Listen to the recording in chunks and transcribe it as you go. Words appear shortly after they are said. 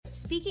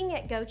Speaking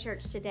at Go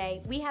Church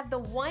today, we have the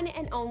one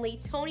and only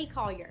Toni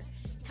Collier.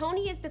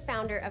 Toni is the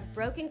founder of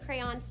Broken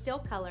Crayon Still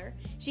Color.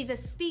 She's a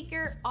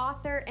speaker,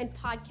 author, and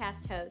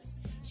podcast host.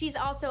 She's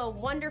also a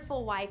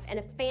wonderful wife and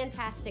a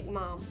fantastic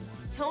mom.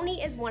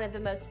 Toni is one of the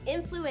most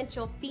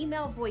influential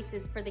female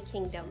voices for the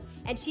kingdom,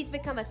 and she's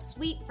become a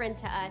sweet friend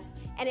to us,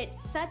 and it's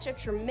such a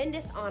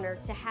tremendous honor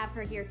to have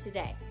her here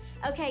today.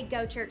 Okay,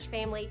 Go Church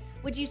family,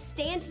 would you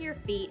stand to your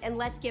feet and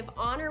let's give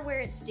honor where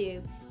it's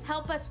due.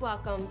 Help us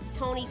welcome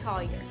Toni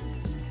Collier.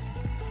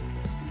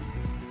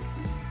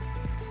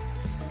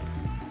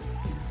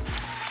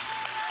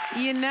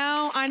 You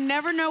know, I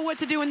never know what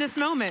to do in this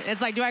moment. It's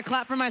like, do I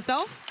clap for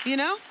myself? You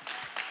know?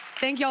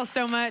 Thank y'all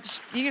so much.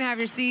 You can have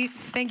your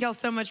seats. Thank y'all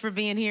so much for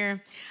being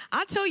here.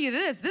 I'll tell you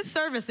this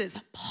service is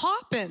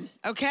popping,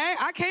 okay?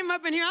 I came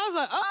up in here, I was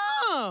like,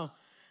 oh,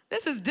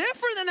 this is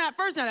different than that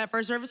first. Now, that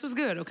first service was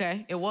good,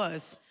 okay? It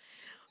was.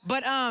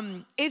 But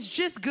it's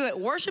just good.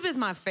 Worship is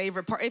my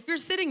favorite part. If you're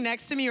sitting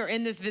next to me or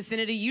in this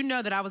vicinity, you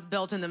know that I was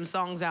belting them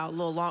songs out a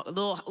little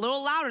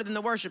louder than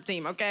the worship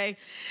team, okay?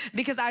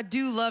 Because I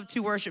do love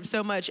to worship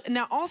so much.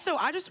 Now, also,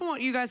 I just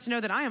want you guys to know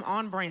that I am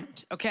on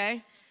brand,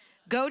 okay?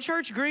 Go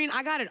Church Green,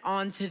 I got it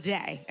on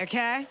today,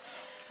 okay?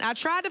 Now, I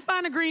tried to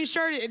find a green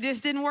shirt. It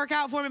just didn't work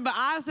out for me, but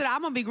I said I'm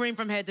going to be green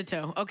from head to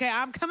toe, okay?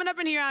 I'm coming up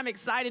in here. I'm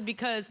excited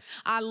because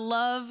I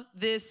love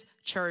this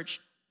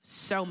church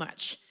so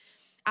much.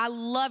 I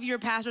love your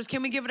pastors.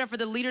 Can we give it up for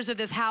the leaders of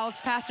this house,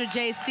 Pastor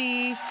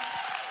JC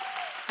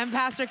and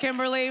Pastor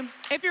Kimberly?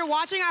 If you're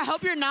watching, I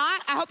hope you're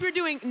not. I hope you're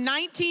doing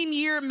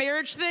 19-year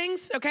marriage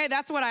things, okay?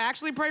 That's what I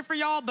actually pray for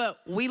y'all, but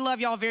we love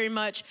y'all very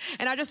much.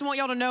 And I just want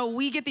y'all to know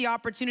we get the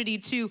opportunity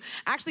to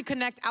actually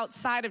connect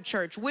outside of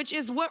church, which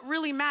is what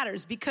really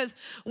matters, because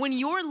when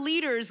your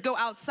leaders go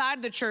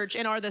outside the church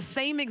and are the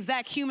same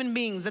exact human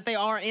beings that they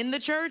are in the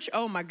church,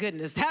 oh my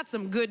goodness, that's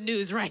some good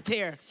news right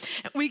there.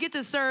 We get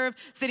to serve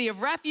City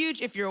of Refuge.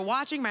 If you're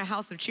watching, my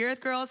House of Cherith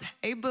girls,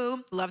 hey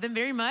boo, love them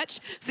very much.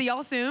 See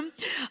y'all soon.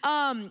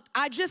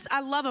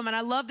 I love them, and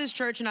I love this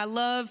church, and I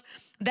love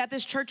that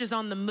this church is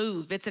on the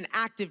move. It's an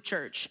active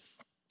church.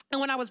 And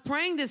when I was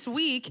praying this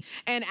week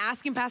and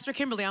asking Pastor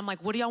Kimberly, I'm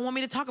like, what do y'all want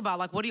me to talk about?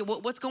 Like,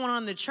 what's going on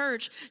in the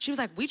church? She was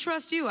like, we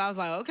trust you. I was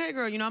like, okay,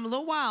 girl, you know, I'm a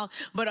little wild,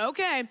 but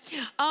okay.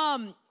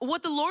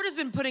 What the Lord has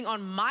been putting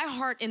on my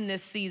heart in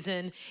this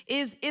season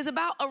is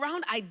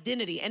around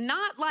identity, and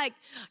not like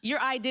your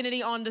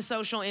identity on the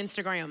social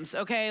Instagrams,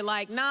 okay?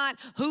 Like not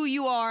who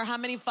you are, how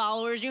many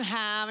followers you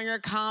have in your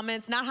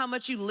comments, not how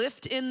much you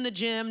lift in the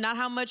gym, not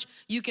how much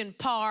you can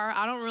par.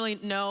 I don't really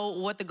know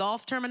what the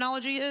golf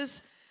terminology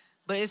is,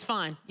 but it's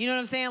fine. You know what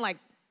I'm saying? Like,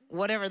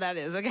 whatever that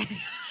is, okay?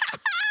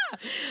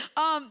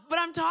 But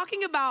I'm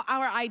talking about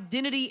our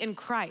identity in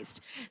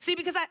Christ. See,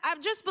 because I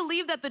just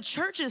believe that the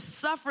church is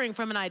suffering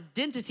from an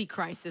identity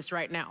crisis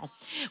right now.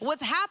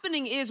 What's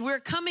happening is we're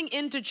coming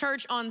into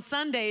church on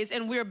Sundays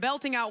and we're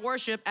belting out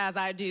worship, as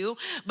I do,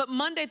 but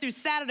Monday through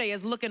Saturday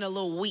is looking a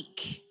little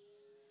weak.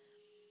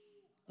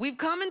 We've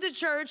come into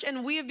church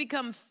and we have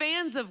become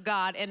fans of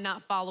God and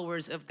not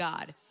followers of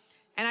God.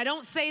 And I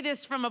don't say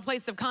this from a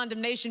place of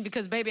condemnation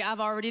because, baby, I've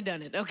already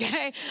done it,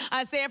 okay?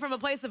 I say it from a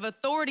place of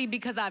authority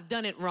because I've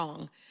done it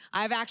wrong.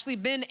 I've actually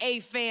been a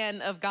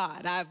fan of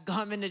God. I've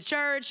come into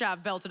church,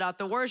 I've belted out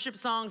the worship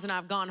songs, and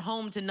I've gone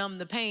home to numb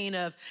the pain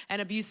of an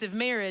abusive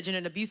marriage and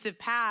an abusive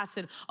past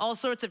and all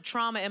sorts of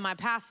trauma in my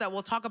past that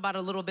we'll talk about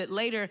a little bit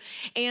later.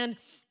 And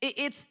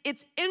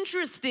it's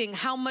interesting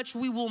how much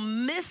we will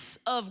miss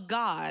of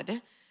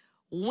God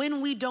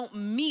when we don't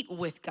meet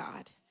with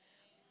God.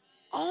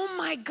 Oh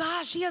my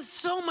gosh, he has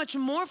so much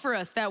more for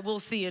us that we'll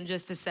see in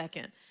just a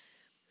second.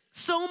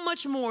 So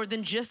much more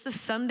than just the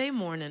Sunday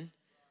morning.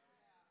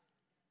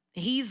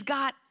 He's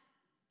got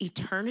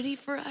eternity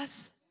for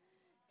us.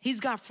 He's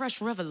got fresh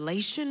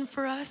revelation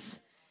for us.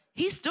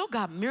 He's still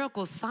got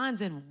miracles,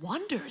 signs, and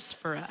wonders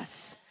for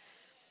us.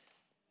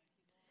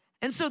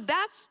 And so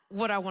that's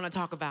what I want to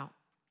talk about.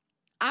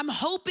 I'm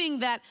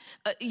hoping that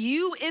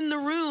you in the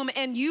room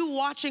and you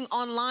watching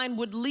online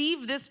would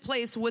leave this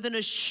place with an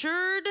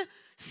assured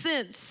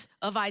sense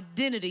of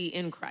identity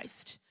in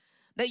Christ.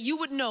 That you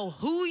would know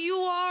who you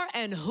are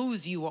and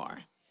whose you are.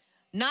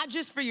 Not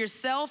just for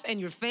yourself and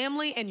your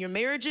family and your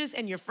marriages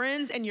and your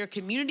friends and your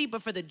community,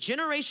 but for the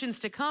generations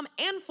to come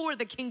and for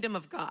the kingdom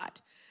of God.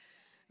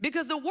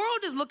 Because the world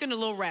is looking a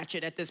little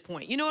ratchet at this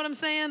point. You know what I'm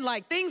saying?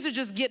 Like things are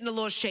just getting a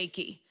little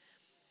shaky.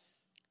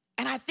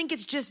 And I think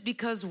it's just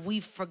because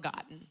we've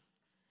forgotten.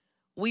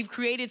 We've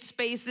created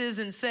spaces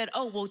and said,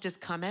 oh, well,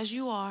 just come as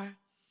you are.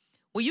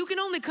 Well, you can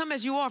only come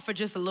as you are for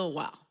just a little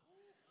while,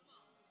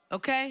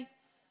 okay?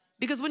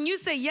 Because when you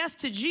say yes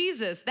to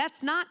Jesus,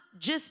 that's not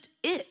just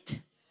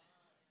it.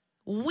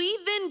 We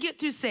then get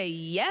to say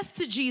yes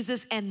to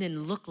Jesus and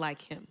then look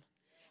like him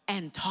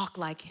and talk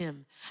like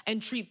him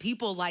and treat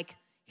people like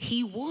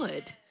he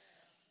would.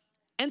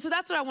 And so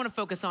that's what I want to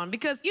focus on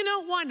because, you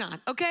know, why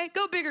not, okay?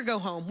 Go big or go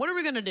home. What are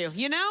we going to do,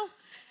 you know?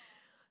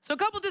 So a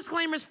couple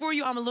disclaimers for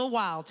you. I'm a little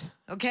wild,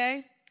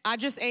 okay? I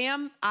just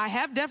am. I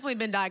have definitely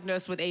been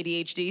diagnosed with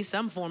ADHD,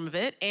 some form of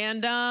it.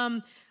 And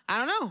I I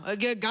don't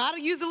know. God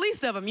will use the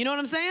least of them. You know what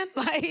I'm saying?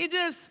 Like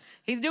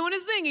he's doing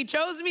his thing. He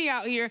chose me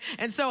out here.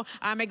 And so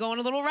I may go on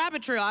a little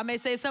rabbit trail. I may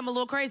say something a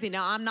little crazy.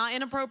 Now, I'm not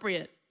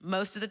inappropriate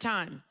most of the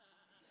time.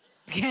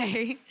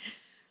 Okay?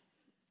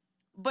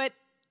 But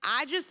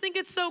I just think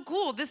it's so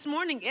cool. This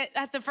morning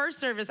at the first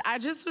service, I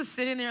just was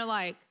sitting there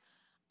like,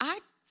 I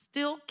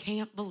still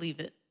can't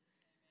believe it.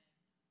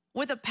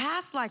 With a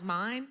past like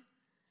mine,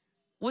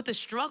 with the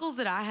struggles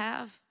that I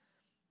have,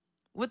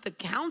 with the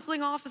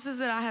counseling offices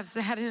that I have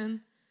sat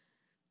in,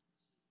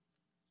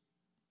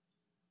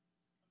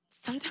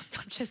 sometimes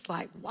I'm just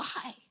like,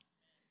 why?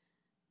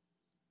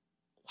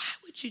 Why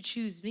would you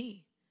choose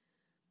me?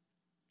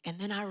 And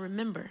then I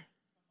remember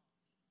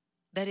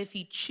that if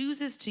he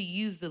chooses to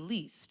use the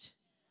least,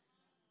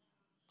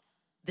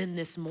 then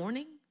this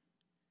morning,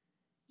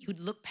 you'd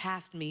look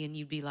past me and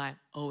you'd be like,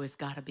 oh, it's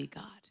gotta be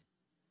God.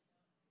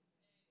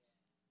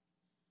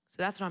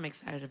 So that's what I'm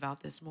excited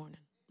about this morning.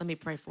 Let me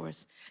pray for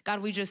us.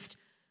 God, we just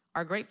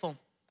are grateful.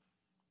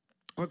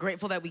 We're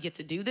grateful that we get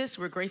to do this.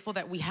 We're grateful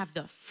that we have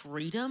the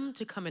freedom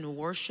to come and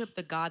worship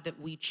the God that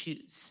we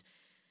choose.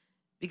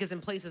 Because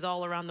in places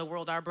all around the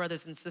world, our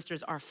brothers and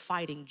sisters are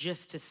fighting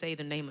just to say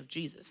the name of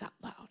Jesus out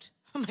loud.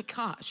 Oh my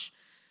gosh.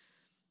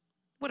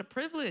 What a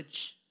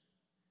privilege.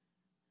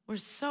 We're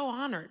so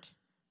honored.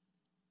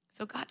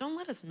 So God, don't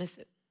let us miss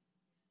it.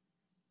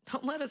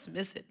 Don't let us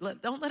miss it.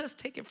 Don't let us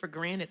take it for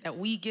granted that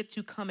we get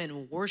to come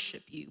and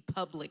worship you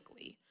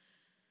publicly.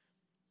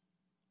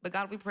 But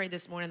God, we pray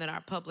this morning that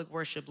our public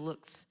worship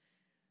looks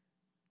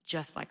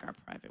just like our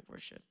private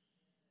worship.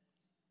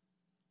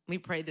 We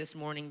pray this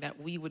morning that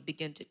we would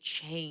begin to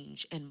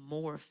change and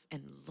morph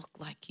and look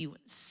like you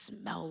and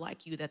smell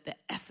like you, that the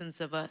essence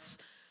of us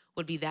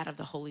would be that of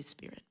the Holy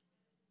Spirit.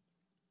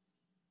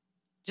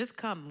 Just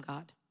come,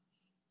 God,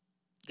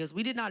 because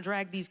we did not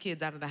drag these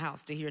kids out of the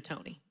house to hear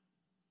Toni.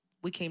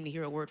 We came to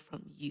hear a word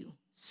from you.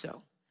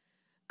 So,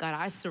 God,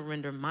 I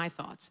surrender my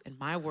thoughts and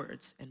my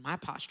words and my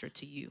posture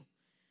to you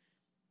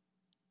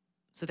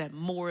so that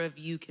more of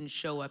you can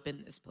show up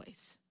in this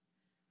place.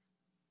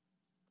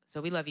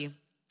 So we love you.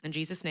 In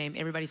Jesus' name,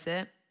 everybody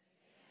said,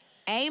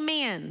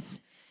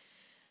 amens.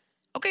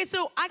 Okay,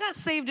 so I got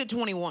saved at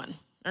 21,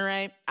 all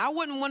right? I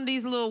wasn't one of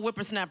these little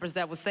whippersnappers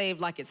that was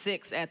saved like at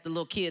 6 at the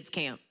little kids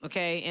camp,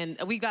 okay? And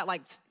we got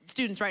like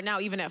students right now,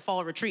 even at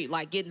fall retreat,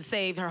 like getting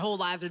saved, their whole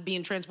lives are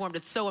being transformed.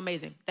 It's so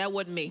amazing. That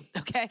wasn't me,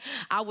 okay?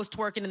 I was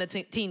twerking in the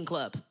teen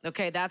club,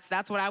 okay?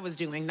 That's what I was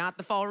doing, not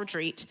the fall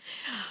retreat.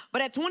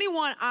 But at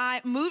 21,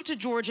 I moved to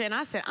Georgia and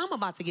I said, I'm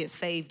about to get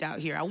saved out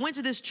here. I went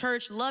to this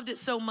church, loved it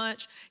so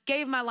much,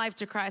 gave my life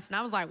to Christ, and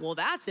I was like, well,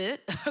 that's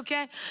it,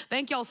 okay?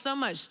 Thank y'all so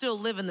much. Still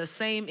living the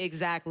same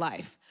exact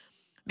life.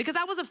 Because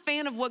I was a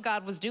fan of what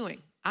God was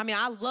doing. I mean,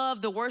 I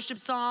love the worship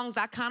songs.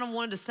 I kind of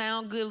wanted to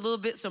sound good a little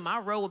bit, so my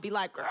role would be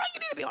like, girl, you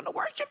need to be on the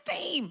worship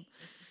team.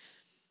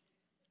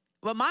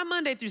 But my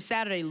Monday through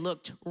Saturday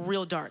looked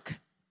real dark,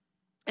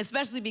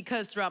 especially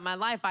because throughout my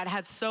life, I'd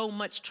had so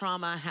much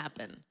trauma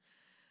happen.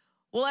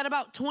 Well, at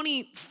about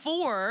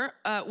 24,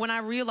 when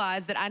I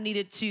realized that I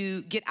needed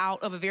to get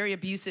out of a very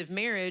abusive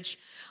marriage,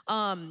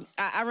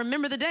 I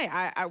remember the day.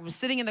 I was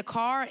sitting in the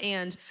car,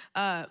 and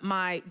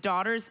my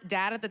daughter's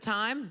dad at the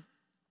time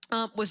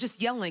was just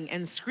yelling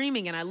and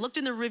screaming. And I looked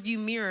in the rearview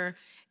mirror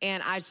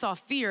and I saw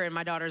fear in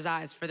my daughter's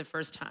eyes for the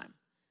first time.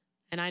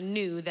 And I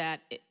knew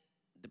that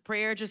the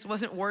prayer just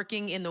wasn't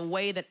working in the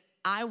way that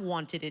I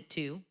wanted it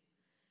to.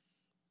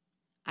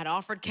 I'd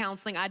offered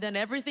counseling. I'd done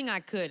everything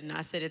I could. And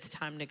I said, it's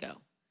time to go.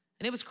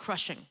 And it was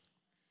crushing.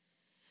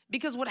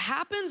 Because what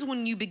happens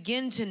when you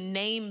begin to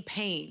name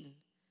pain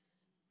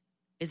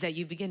is that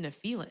you begin to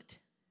feel it.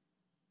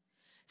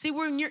 See,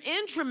 when you're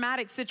in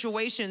traumatic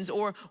situations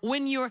or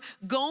when you're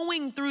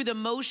going through the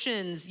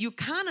motions, you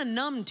kind of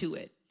numb to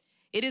it.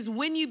 It is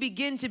when you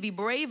begin to be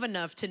brave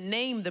enough to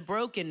name the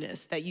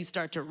brokenness that you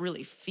start to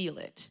really feel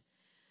it.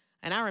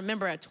 And I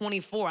remember at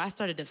 24, I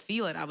started to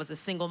feel it. I was a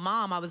single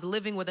mom. I was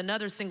living with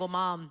another single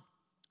mom.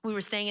 We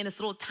were staying in this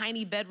little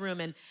tiny bedroom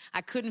and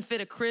I couldn't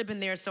fit a crib in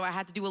there, so I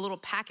had to do a little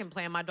packing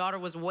plan. My daughter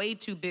was way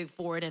too big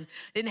for it and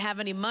didn't have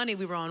any money.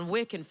 We were on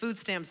WIC and food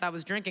stamps. I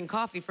was drinking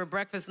coffee for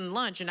breakfast and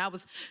lunch, and I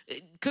was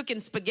cooking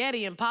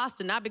spaghetti and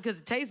pasta, not because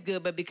it tastes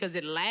good, but because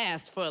it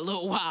lasts for a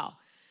little while.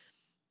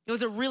 It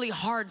was a really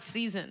hard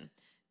season.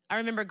 I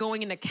remember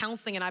going into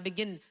counseling and I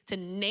began to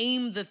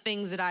name the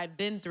things that I had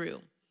been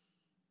through.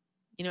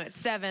 You know, at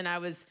 7, I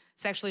was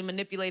sexually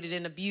manipulated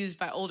and abused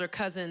by older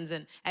cousins.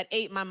 And at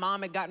 8, my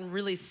mom had gotten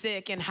really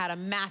sick and had a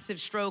massive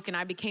stroke, and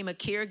I became a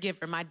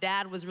caregiver. My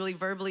dad was really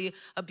verbally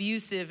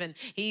abusive, and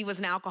he was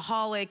an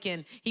alcoholic,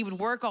 and he would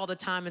work all the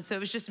time. And so it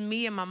was just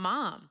me and my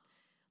mom.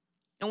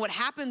 And what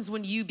happens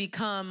when you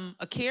become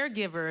a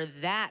caregiver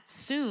that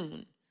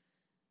soon,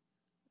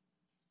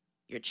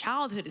 your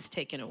childhood is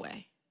taken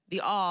away.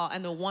 The awe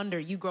and the wonder,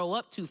 you grow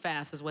up too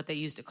fast is what they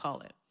used to call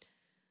it.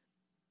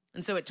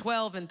 And so at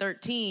 12 and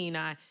 13,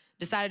 I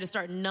decided to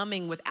start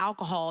numbing with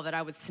alcohol that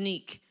I would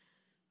sneak,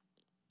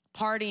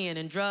 partying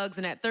and drugs.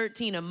 And at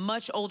 13, a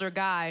much older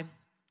guy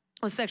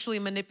was sexually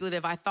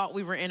manipulative. I thought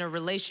we were in a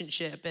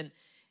relationship. And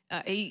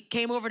He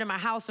came over to my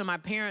house when my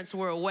parents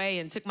were away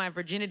and took my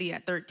virginity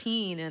at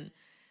 13, and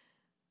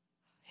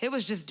it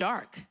was just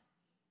dark.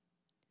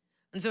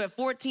 And so at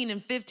 14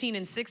 and 15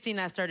 and 16,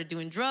 I started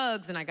doing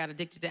drugs, and I got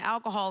addicted to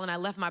alcohol, and I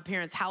left my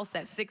parents' house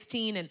at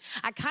 16, and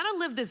I kind of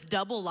lived this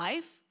double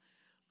life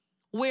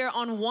where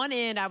on one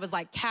end, I was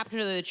like captain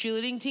of the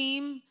cheerleading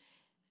team,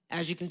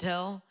 as you can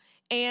tell,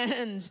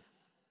 and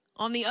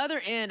on the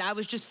other end, I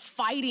was just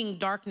fighting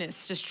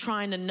darkness, just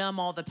trying to numb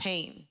all the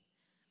pain.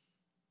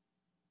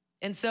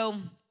 And so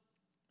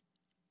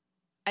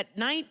at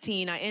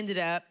 19, I ended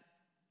up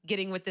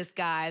getting with this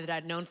guy that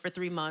I'd known for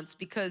 3 months,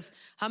 because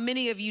how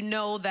many of you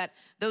know that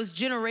those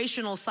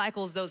generational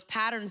cycles, those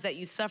patterns that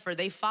you suffer,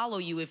 they follow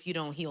you if you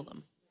don't heal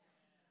them?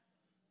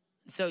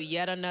 So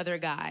yet another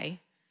guy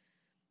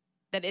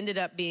that ended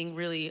up being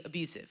really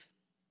abusive.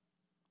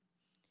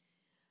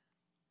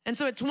 And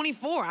so at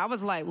 24, I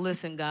was like,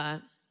 listen,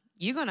 God,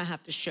 you're gonna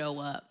have to show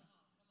up.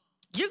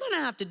 You're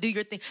gonna have to do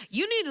your thing.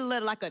 You need to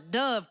let like a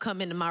dove come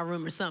into my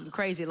room or something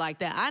crazy like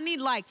that. I need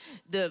like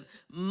the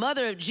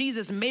mother of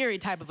Jesus, Mary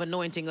type of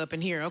anointing up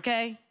in here,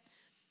 okay?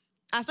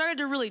 I started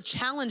to really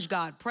challenge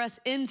God, press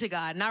into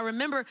God. And I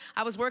remember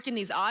I was working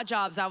these odd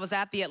jobs. I was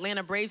at the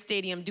Atlanta Braves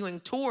Stadium doing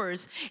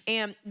tours,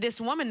 and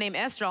this woman named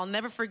Esther, I'll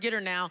never forget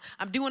her now.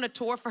 I'm doing a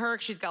tour for her.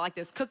 She's got like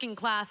this cooking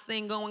class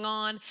thing going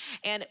on.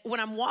 And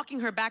when I'm walking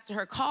her back to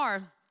her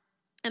car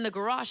in the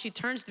garage, she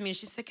turns to me and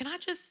she said, can I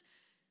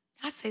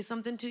say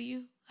something to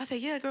you? I said,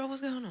 yeah, girl,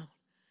 what's going on?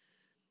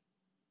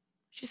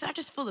 She said, I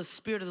just feel the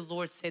Spirit of the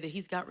Lord say that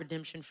he's got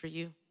redemption for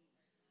you.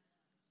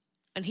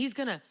 And he's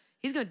gonna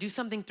do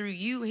something through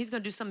you. He's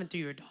gonna do something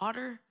through your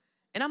daughter.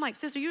 And I'm like,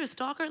 sister, you're a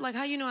stalker? Like,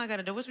 how you know I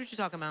gotta do? What's what you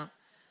talking about?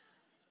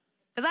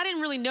 Because I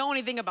didn't really know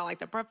anything about like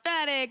the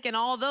prophetic and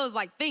all those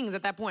like things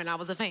at that point. I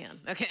was a fan,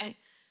 okay?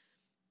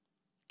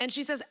 And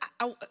she says,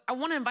 I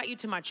wanna invite you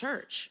to my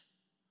church.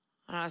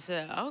 And I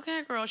said,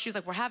 okay, girl. She's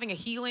like, we're having a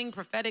healing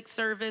prophetic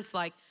service.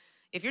 Like,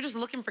 if you're just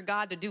looking for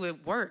God to do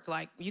it work,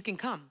 like, you can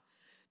come.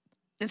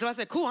 And so I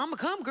said, cool, I'm gonna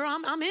come, girl,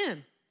 I'm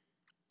in.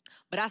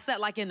 But I sat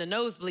like in the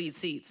nosebleed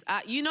seats.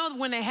 You know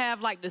when they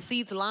have like the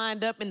seats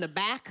lined up in the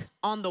back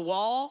on the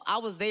wall? I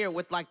was there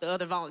with like the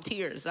other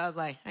volunteers. I was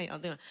like, how y'all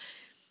doing?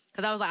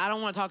 Because I was like, I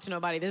don't want to talk to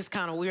nobody. This is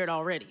kind of weird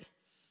already.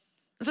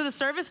 And so the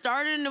service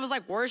started, and it was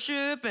like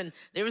worship, and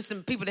there was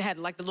some people that had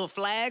like the little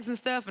flags and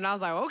stuff, and I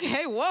was like,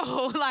 okay,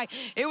 whoa. Like,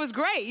 it was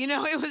great, you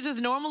know? It was just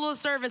normal little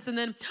service, and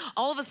then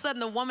all of a sudden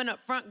the woman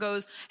up front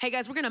goes, hey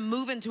guys, we're going to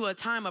move into a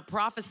time of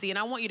prophecy, and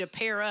I want you to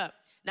pair up.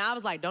 Now, I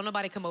was like, don't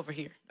nobody come over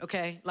here,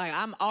 okay? Like,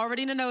 I'm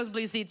already in the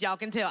nosebleed seats. Y'all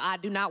can tell I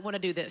do not want to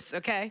do this,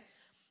 okay?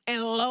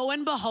 And lo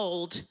and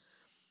behold,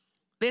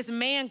 this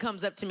man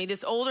comes up to me,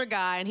 this older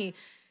guy, and he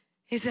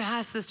said,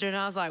 hi, sister. And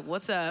I was like,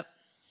 what's up?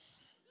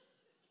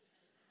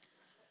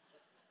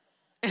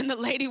 And the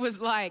lady was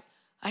like,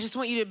 I just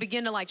want you to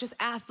begin to like, just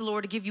ask the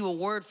Lord to give you a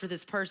word for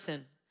this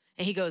person.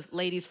 And he goes,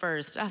 ladies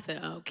first. I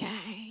said,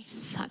 okay,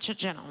 such a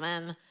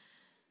gentleman.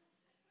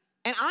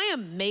 And I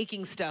am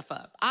making stuff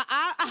up.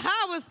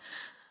 I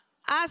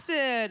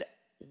said,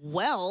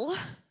 well,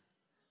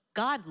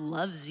 God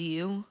loves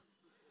you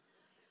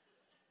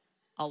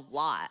a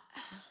lot.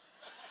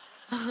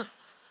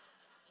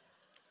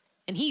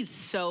 And he's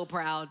so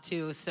proud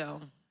too, so,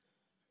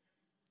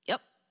 yep.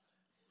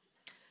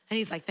 And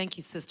he's like, thank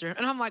you, sister.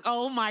 And I'm like,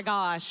 oh my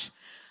gosh.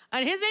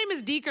 And his name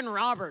is Deacon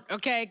Robert,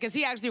 okay? Because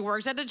he actually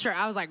works at the church.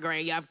 I was like,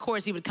 great, yeah, of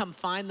course he would come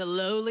find the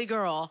lowly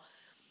girl.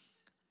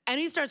 And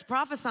he starts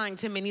prophesying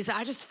to me, and he said,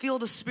 I just feel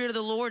the Spirit of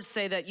the Lord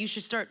say that you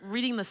should start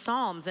reading the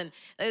Psalms, and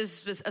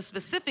there's a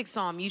specific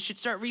Psalm. You should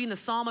start reading the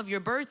Psalm of your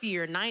birth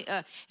year. And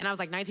I was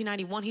like,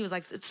 1991. He was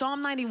like,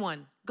 Psalm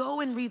 91. Go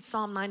and read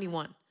Psalm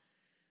 91.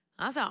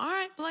 I said, all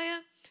right, playa.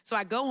 So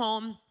I go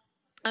home.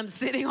 I'm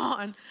sitting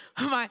on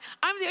you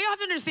have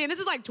to understand, this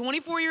is like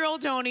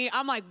 24-year-old Toni.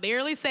 I'm like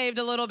barely saved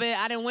a little bit.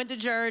 I didn't went to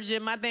church,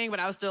 did my thing, but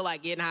I was still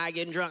like getting high,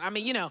 getting drunk. I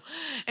mean, you know.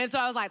 And so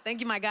I was like,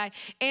 thank you, my guy.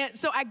 And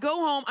so I go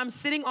home. I'm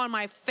sitting on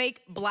my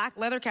fake black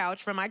leather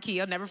couch from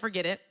IKEA. Never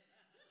forget it.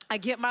 I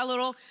get my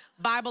little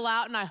Bible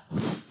out and I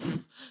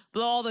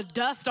blow all the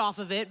dust off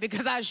of it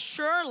because I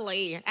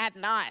surely had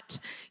not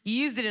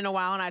used it in a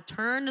while. And I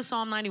turn to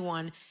Psalm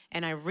 91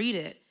 and I read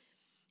it,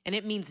 and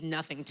it means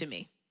nothing to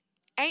me.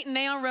 Ain't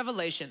now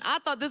revelation. I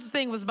thought this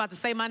thing was about to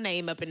say my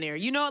name up in there.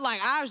 You know,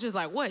 like, I was just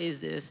like, what is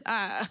this?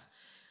 I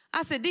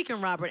said,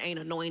 Deacon Robert ain't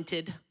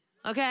anointed,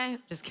 okay?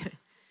 Just kidding.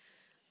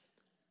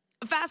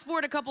 Fast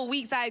forward a couple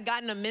weeks, I had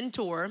gotten a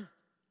mentor,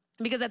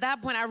 because at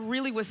that point, I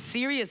really was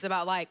serious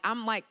about,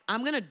 I'm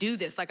going to do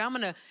this. Like, I'm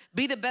going to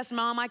be the best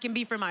mom I can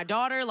be for my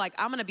daughter. Like,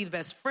 I'm going to be the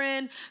best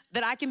friend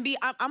that I can be.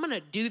 I'm going to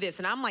do this.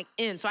 And I'm like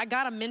in. So I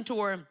got a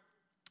mentor,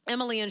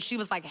 Emily, and she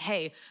was like,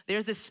 hey,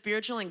 there's this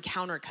spiritual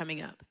encounter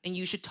coming up, and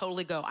you should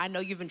totally go. I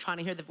know you've been trying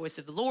to hear the voice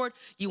of the Lord.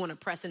 You want to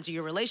press into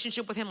your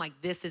relationship with him. Like,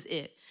 this is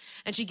it.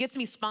 And she gets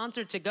me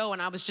sponsored to go,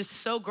 and I was just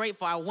so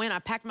grateful. I went. I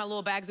packed my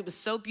little bags. It was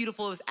so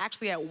beautiful. It was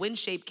actually at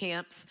Windshape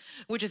Camps,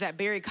 which is at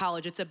Berry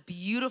College. It's a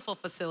beautiful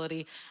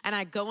facility. And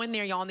I go in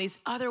there, y'all, and these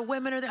other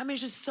women are there. I mean,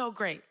 it's just so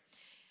great.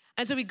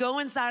 And so we go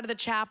inside of the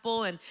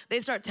chapel and they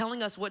start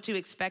telling us what to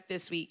expect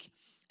this week.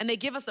 And they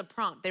give us a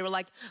prompt. They were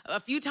like, a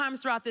few times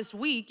throughout this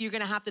week, you're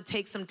gonna have to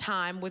take some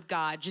time with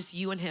God, just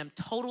you and him,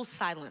 total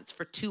silence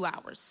for 2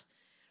 hours.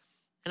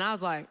 And I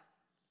was like,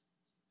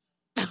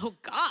 oh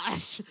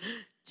gosh,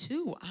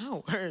 2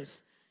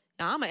 hours.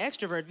 Now I'm an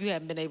extrovert if you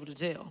haven't been able to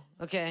tell,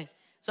 okay?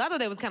 So I thought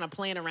they was kind of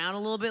playing around a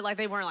little bit, like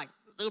they weren't like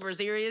super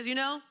serious, you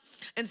know?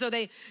 And so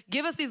they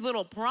give us these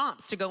little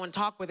prompts to go and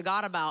talk with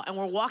God about, and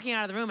we're walking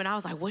out of the room and I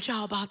was like, what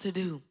y'all about to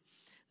do?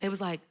 They was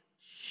like,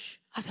 shh.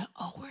 I said,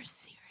 oh, we're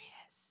serious.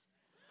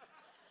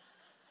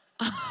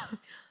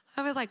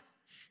 I was like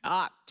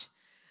shocked.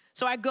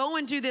 So I go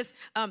into this,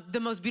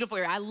 the most beautiful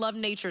area. I love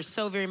nature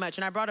so very much.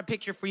 And I brought a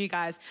picture for you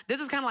guys. This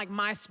is kind of like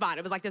my spot.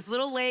 It was like this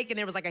little lake and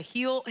there was like a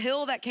hill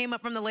that came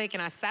up from the lake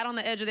and I sat on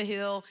the edge of the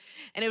hill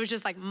and it was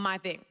just like my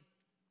thing.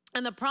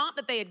 And the prompt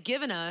that they had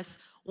given us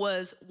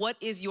was, what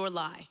is your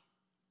lie?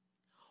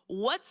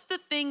 What's the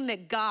thing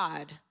that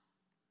God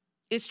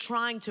is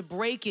trying to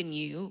break in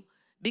you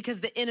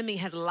because the enemy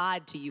has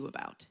lied to you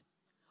about?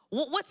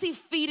 What's he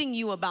feeding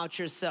you about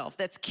yourself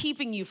that's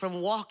keeping you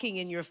from walking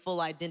in your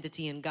full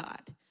identity in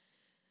God?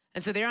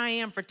 And so there I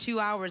am for 2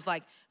 hours,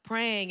 like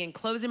praying and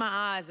closing my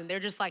eyes. And they're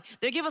just like,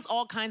 they give us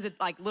all kinds of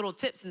like little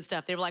tips and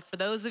stuff. They were like, for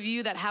those of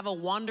you that have a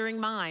wandering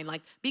mind,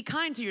 like be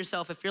kind to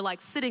yourself. If you're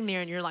like sitting there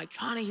and you're like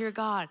trying to hear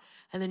God,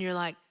 and then you're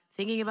like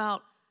thinking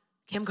about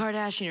Kim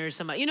Kardashian or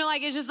somebody, you know,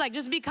 like it's just like,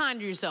 just be kind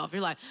to yourself.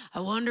 You're like, I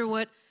wonder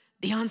what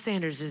Deion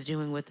Sanders is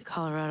doing with the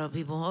Colorado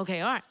people. Okay,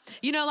 all right.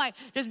 You know, like,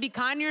 just be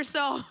kind to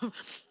yourself.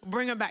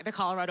 Bring them back, the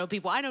Colorado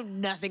people. I know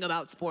nothing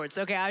about sports,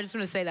 okay? I just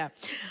want to say that.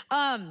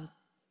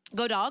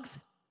 Go Dogs.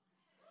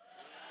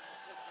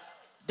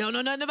 Don't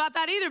know nothing about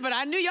that either, but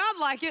I knew y'all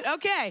like it.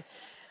 Okay.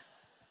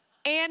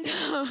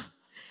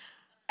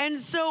 And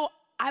so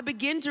I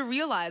begin to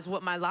realize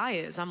what my lie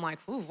is. I'm like,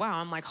 ooh, wow.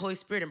 I'm like, Holy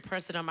Spirit,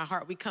 impress it on my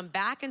heart. We come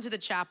back into the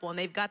chapel and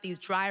they've got these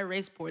dry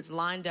erase boards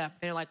lined up.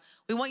 They're like,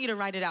 we want you to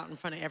write it out in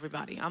front of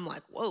everybody. I'm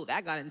like, whoa,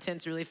 that got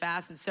intense really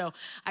fast. And so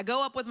I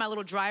go up with my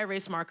little dry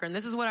erase marker and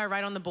this is what I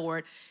write on the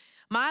board.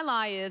 My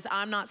lie is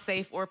I'm not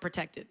safe or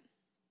protected.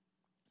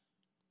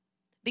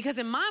 Because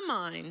in my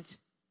mind,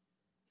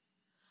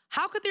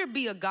 how could there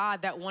be a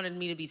God that wanted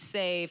me to be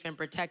safe and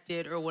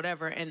protected or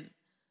whatever and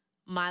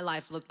my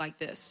life looked like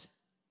this?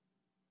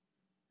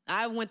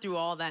 I went through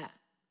all that.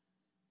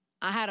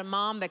 I had a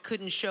mom that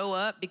couldn't show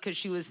up because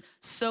she was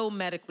so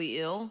medically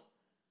ill.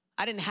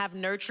 I didn't have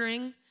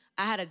nurturing.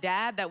 I had a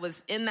dad that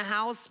was in the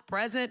house,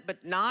 present,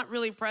 but not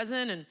really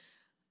present, and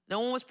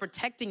no one was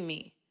protecting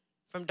me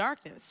from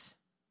darkness.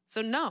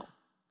 So no,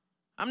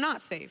 I'm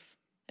not safe.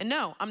 And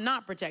no, I'm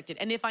not protected.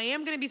 And if I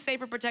am gonna be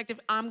safe or protective,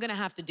 I'm gonna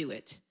have to do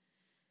it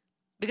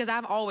because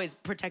I've always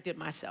protected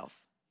myself.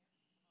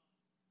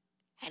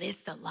 And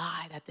it's the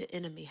lie that the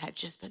enemy had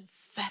just been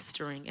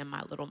festering in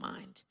my little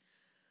mind.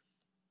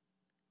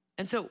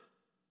 And so,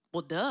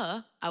 well,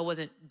 duh, I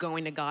wasn't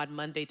going to God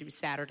Monday through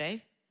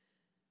Saturday.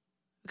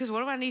 Because what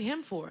do I need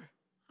him for?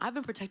 I've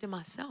been protecting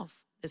myself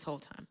this whole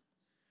time.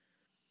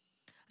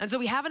 And so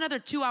we have another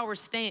 2-hour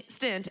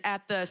stint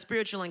at the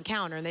spiritual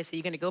encounter. And they say,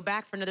 you're going to go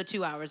back for another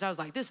 2 hours. I was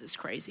like, this is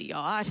crazy,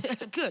 y'all.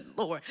 Good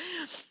Lord.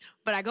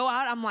 But I go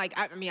out, I'm like,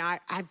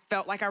 I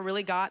felt like I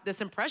really got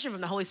this impression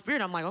from the Holy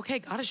Spirit. I'm like, okay,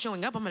 God is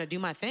showing up. I'm going to do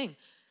my thing.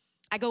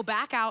 I go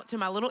back out to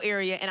my little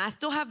area, and I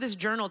still have this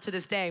journal to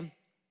this day.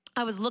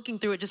 I was looking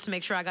through it just to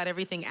make sure I got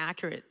everything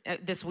accurate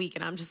this week,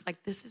 and I'm just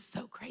like, this is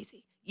so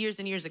crazy. Years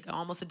and years ago,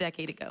 almost a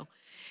decade ago.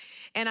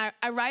 And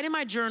I write in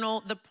my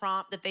journal the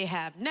prompt that they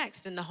have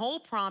next, and the whole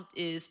prompt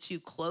is to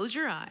close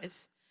your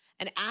eyes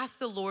and ask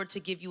the Lord to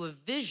give you a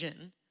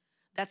vision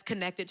that's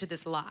connected to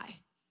this lie.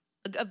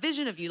 A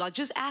vision of you, like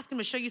just ask him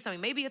to show you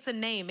something. Maybe it's a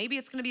name, maybe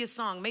it's gonna be a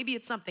song, maybe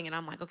it's something. And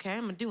I'm like, okay,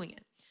 I'm doing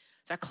it.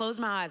 So I close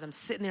my eyes, I'm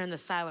sitting there in the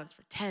silence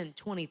for 10,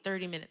 20,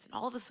 30 minutes. And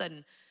all of a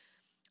sudden,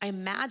 I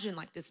imagine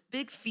like this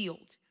big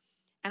field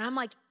and I'm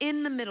like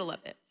in the middle of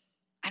it.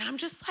 And I'm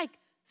just like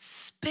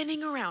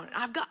spinning around. And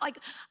I've got like,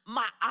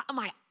 my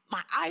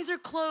eyes are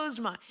closed,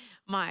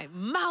 my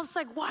mouth's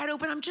like wide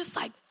open. I'm just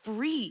like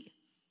free.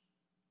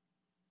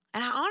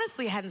 And I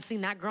honestly hadn't seen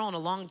that girl in a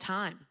long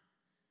time.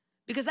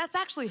 Because that's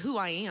actually who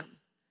I am,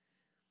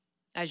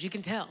 as you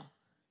can tell.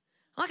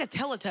 I'm like a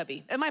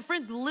Teletubby. And my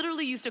friends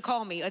literally used to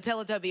call me a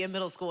Teletubby in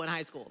middle school and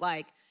high school.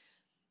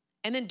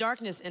 And then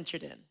darkness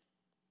entered in.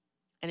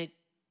 And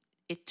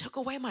it took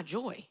away my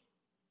joy.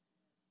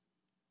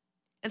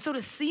 And so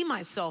to see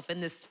myself in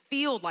this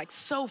field, like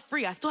so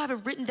free, I still have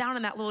it written down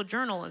in that little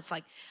journal. It's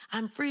like,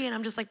 I'm free and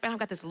I'm just like, man, I've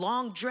got this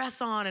long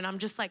dress on and I'm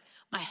just like,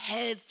 my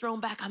head's thrown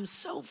back. I'm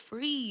so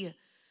free.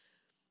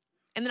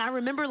 And then I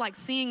remember like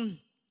seeing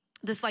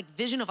this like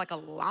vision of like a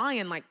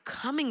lion like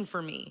coming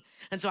for me.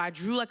 And so I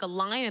drew like a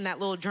line in that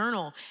little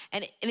journal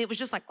and it was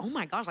just like, oh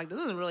my gosh, like this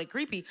is really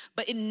creepy,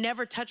 but it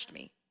never touched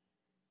me.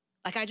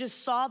 Like I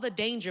just saw the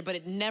danger, but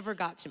it never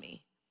got to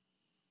me.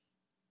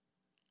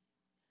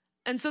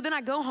 And so then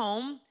I go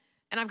home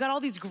and I've got all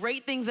these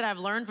great things that I've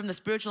learned from the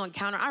spiritual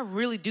encounter. I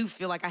really do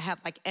feel like I had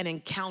like an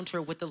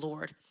encounter with the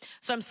Lord.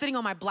 So I'm sitting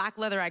on my black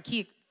leather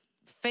IKEA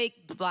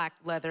fake black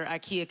leather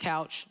IKEA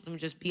couch. Let me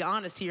just be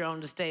honest here on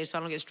the stage so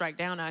I don't get struck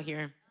down out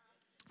here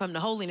from the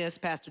holiness,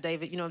 Pastor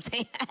David, you know what I'm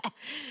saying?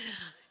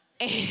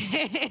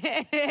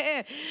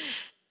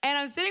 And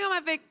I'm sitting on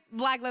my fake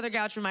black leather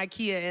couch from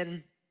IKEA,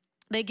 and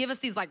they give us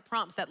these like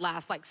prompts that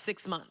last like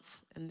 6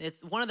 months. And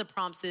it's one of the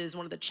prompts is,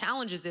 one of the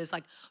challenges is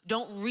like,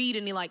 don't read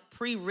any like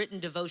pre-written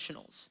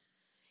devotionals.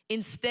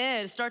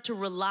 Instead, start to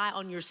rely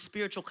on your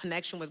spiritual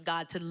connection with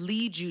God to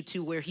lead you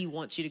to where he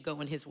wants you to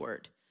go in his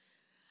word.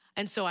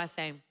 And so I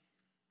say, all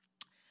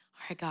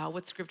right, God,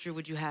 what scripture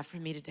would you have for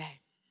me today?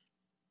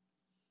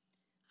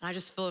 And I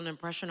just feel an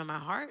impression on my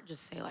heart,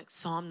 just say like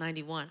Psalm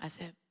 91. I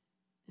said,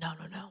 no.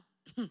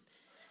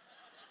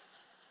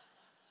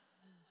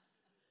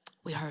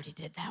 We already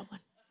did that one.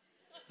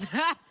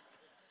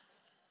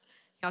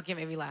 Y'all can't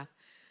make me laugh.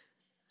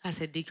 I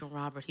said, Deacon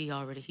Robert, he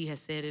has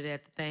said it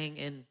at the thing,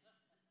 and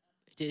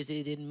it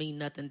didn't mean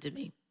nothing to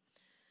me.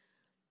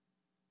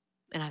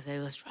 And I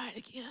said, let's try it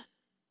again.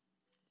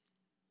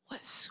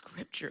 What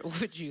scripture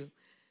would you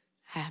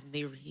have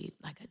me read?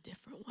 Like a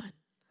different one.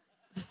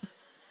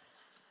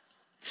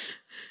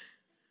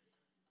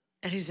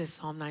 And he said,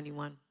 Psalm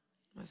 91.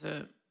 I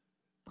said,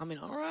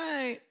 all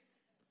right.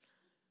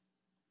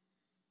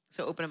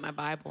 So I open up my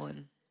Bible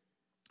and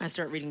I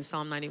start reading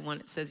Psalm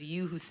 91. It says,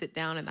 you who sit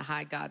down in the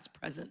high God's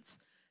presence,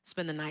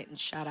 spend the night in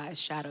Shaddai's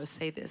shadow,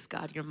 say this,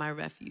 God, you're my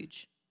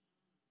refuge.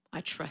 I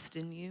trust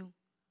in you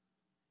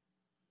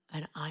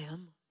and I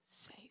am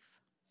safe.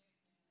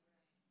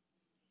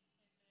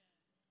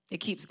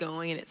 It keeps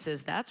going and it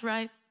says, that's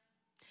right.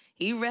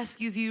 He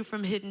rescues you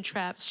from hidden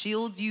traps,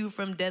 shields you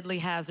from deadly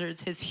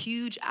hazards. His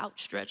huge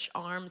outstretched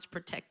arms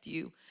protect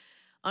you.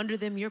 Under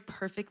them, you're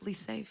perfectly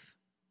safe.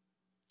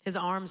 His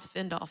arms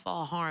fend off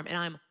all harm. And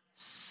I'm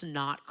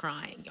snot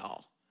crying,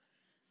 y'all.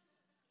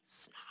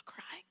 Snot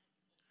crying.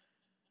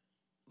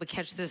 But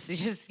catch this,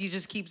 he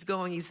just keeps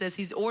going. He says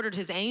he's ordered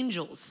his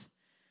angels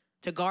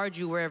to guard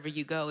you wherever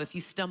you go. If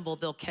you stumble,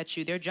 they'll catch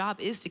you. Their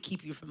job is to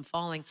keep you from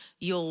falling.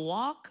 You'll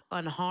walk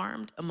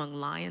unharmed among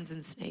lions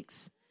and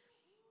snakes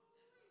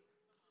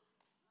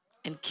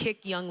and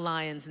kick young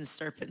lions and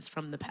serpents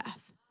from the path.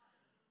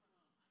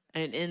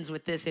 And it ends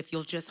with this, if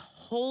you'll just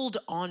hold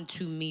on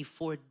to me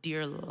for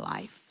dear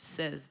life,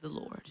 says the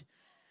Lord,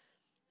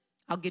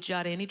 I'll get you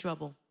out of any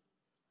trouble.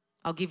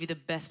 I'll give you the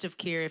best of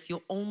care if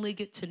you'll only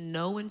get to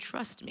know and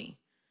trust me.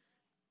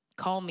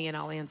 Call me and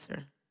I'll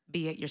answer.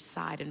 Be at your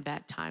side in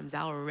bad times.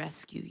 I'll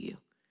rescue you,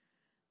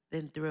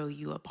 then throw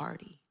you a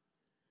party.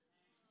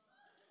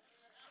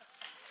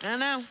 I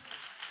know.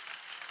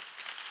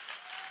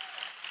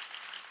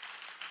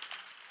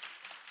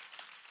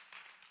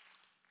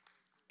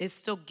 It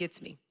still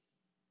gets me.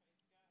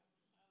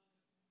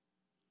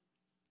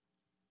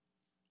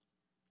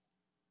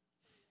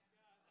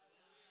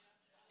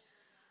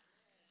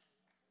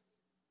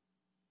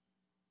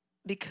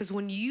 Because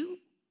when you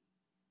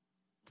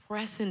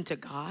press into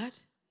God,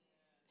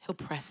 he'll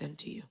press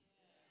into you.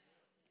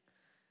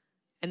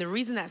 And the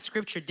reason that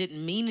scripture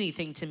didn't mean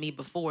anything to me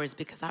before is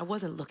because I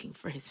wasn't looking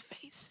for his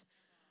face.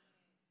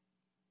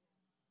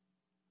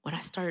 When I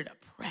started to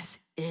press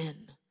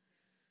in,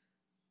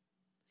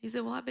 he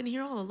said, well, I've been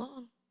here all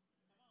along.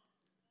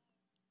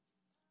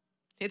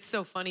 It's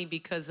so funny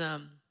because I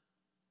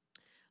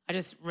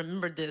just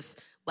remembered this.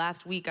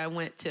 Last week, I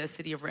went to a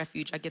City of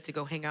Refuge. I get to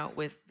go hang out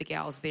with the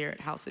gals there at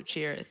House of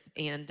Cherith.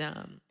 And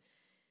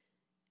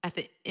at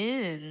the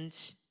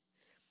end,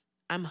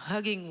 I'm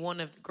hugging one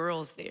of the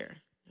girls there.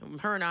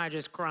 Her and I are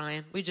just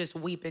crying. We just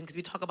weeping because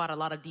we talk about a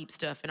lot of deep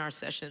stuff in our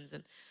sessions.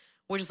 And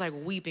we're just like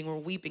weeping. We're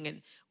weeping.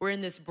 And we're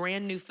in this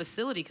brand new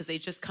facility because they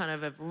just kind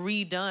of have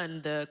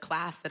redone the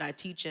class that I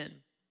teach in.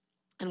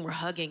 And we're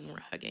hugging.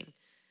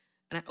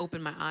 And I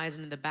open my eyes,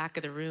 and in the back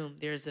of the room,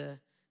 there's a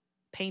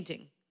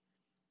painting.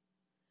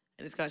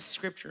 And it's got a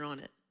scripture on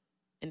it.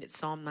 And it's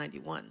Psalm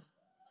 91.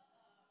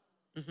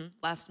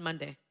 Last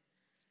Monday.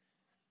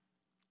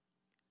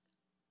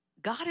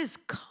 God is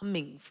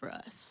coming for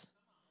us.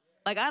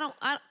 Like,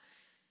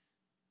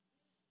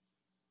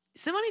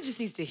 somebody just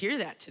needs to hear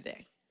that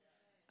today.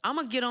 I'm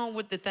going to get on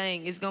with the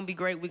thing. It's going to be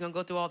great. We're going to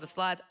go through all the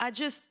slides.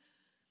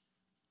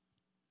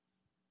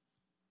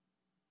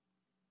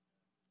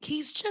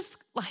 He's just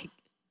like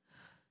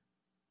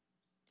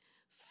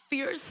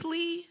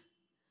fiercely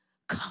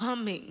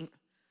coming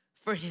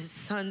for his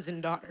sons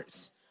and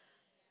daughters.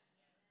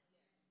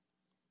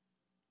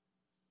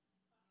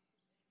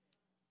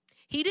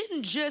 He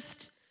didn't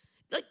just,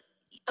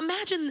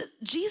 imagine that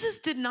Jesus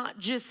did not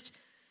just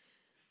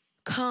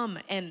come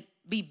and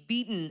be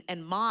beaten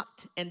and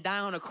mocked and die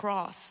on a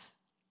cross.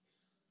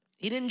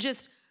 He didn't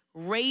just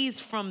raise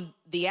from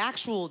the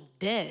actual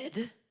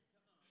dead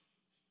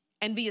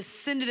and be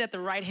ascended at the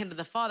right hand of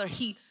the Father.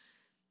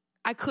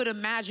 I could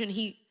imagine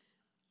he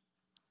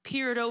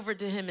peered over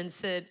to him and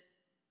said,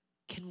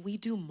 can we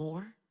do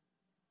more?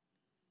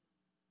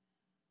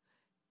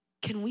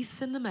 Can we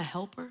send them a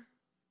helper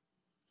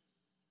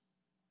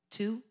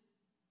too?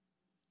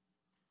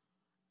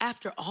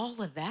 After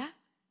all of that?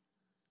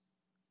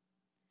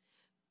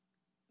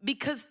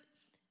 Because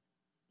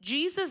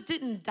Jesus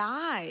didn't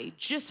die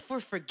just for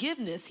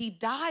forgiveness. He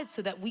died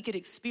so that we could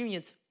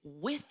experience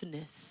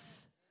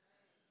witness.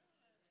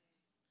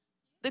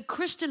 The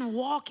Christian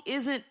walk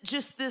isn't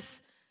just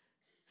this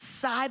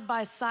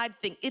side-by-side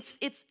thing.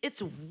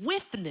 It's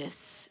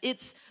witness.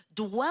 It's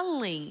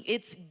dwelling.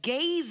 It's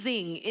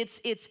gazing.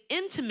 It's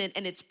intimate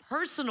and it's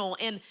personal,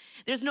 and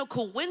there's no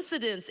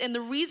coincidence. And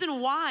the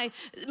reason why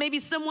maybe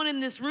someone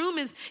in this room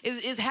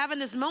is having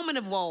this moment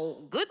of,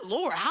 well, good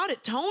Lord, how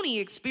did Toni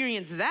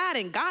experience that?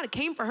 And God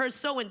came for her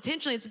so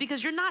intentionally. It's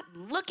because you're not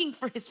looking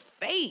for his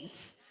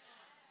face.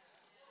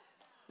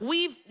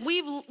 We've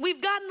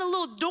gotten a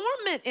little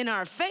dormant in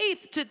our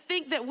faith to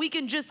think that we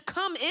can just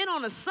come in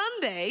on a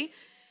Sunday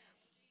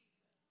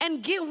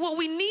and get what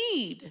we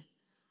need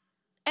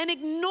and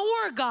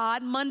ignore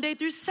God Monday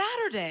through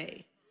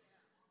Saturday,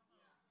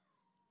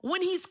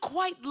 when he's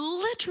quite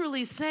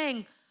literally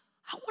saying,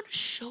 I want to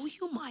show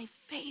you my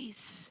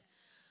face.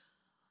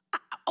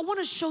 I want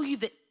to show you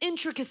the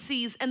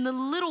intricacies and the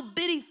little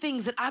bitty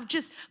things that I've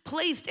just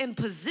placed and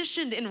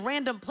positioned in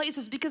random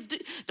places, because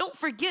don't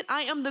forget,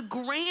 I am the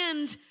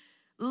grand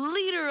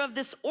leader of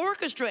this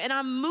orchestra, and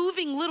I'm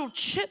moving little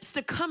chips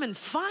to come and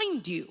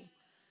find you.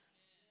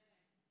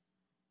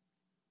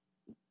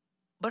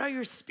 But are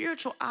your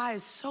spiritual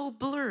eyes so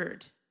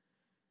blurred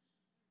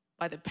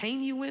by the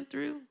pain you went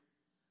through,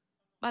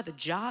 by the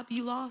job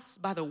you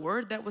lost, by the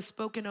word that was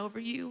spoken over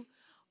you,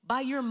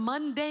 by your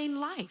mundane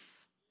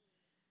life,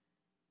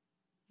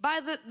 by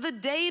the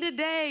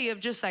day-to-day of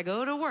just, I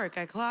go to work,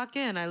 I clock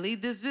in, I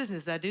lead this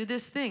business, I do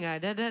this thing,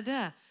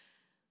 that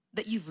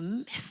you've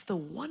missed the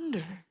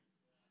wonder?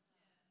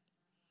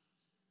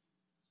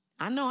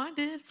 I know I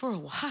did for a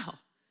while.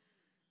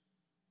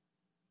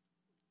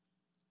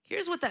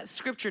 Here's what that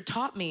scripture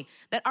taught me,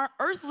 that our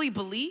earthly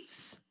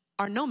beliefs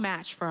are no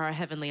match for our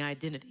heavenly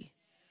identity.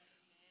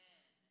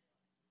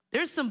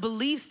 There's some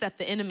beliefs that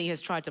the enemy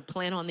has tried to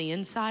plant on the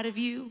inside of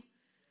you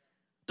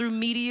through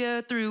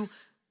media, through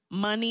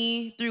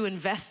money, through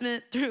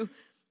investment, through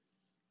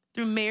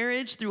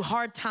marriage, through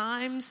hard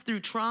times,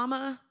 through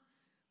trauma,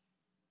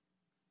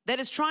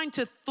 that is trying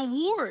to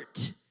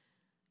thwart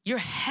your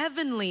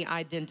heavenly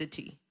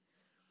identity.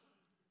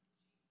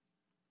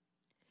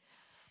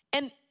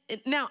 And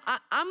now,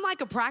 I'm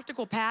like a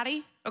practical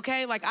Patty,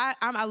 okay? Like,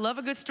 I love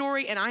a good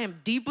story, and I am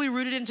deeply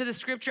rooted into the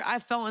scripture. I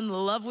fell in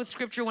love with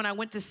scripture when I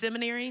went to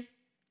seminary.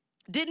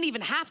 Didn't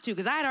even have to,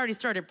 because I had already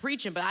started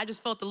preaching, but I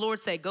just felt the Lord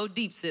say, go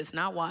deep, sis,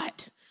 not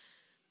wide.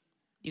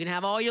 You can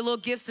have all your little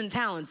gifts and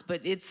talents,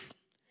 but it's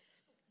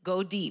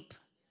go deep.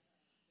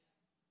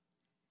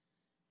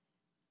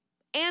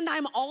 And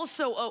I'm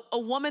also a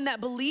woman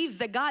that believes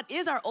that God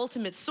is our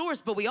ultimate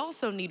source, but we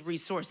also need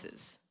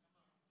resources.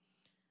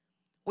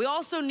 We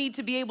also need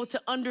to be able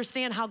to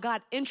understand how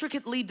God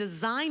intricately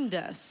designed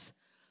us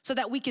so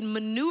that we can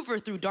maneuver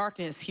through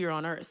darkness here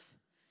on earth.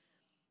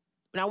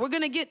 Now, we're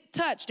gonna get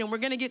touched and we're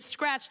gonna get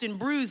scratched and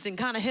bruised and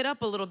kind of hit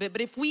up a little bit,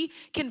 but if we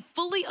can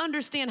fully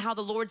understand how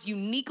the Lord's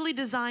uniquely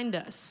designed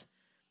us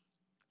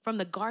from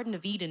the Garden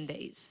of Eden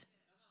days,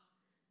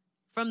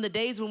 from the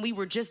days when we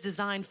were just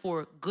designed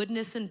for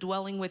goodness and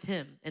dwelling with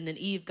him, and then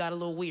Eve got a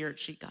little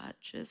weird.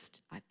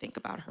 I think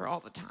about her all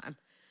the time.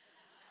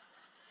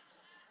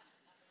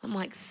 I'm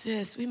like,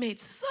 sis, we made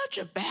such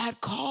a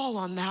bad call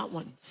on that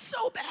one.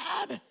 So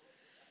bad.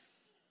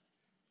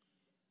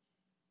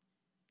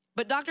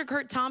 But Dr.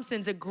 Kurt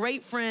Thompson's a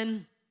great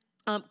friend,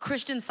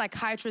 Christian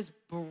psychiatrist,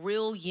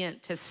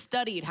 brilliant, has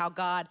studied how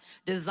God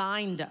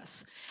designed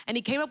us. And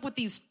he came up with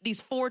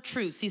these 4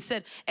 truths. He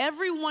said,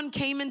 everyone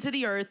came into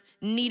the earth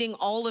needing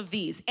all of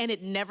these, and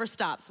it never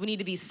stops. We need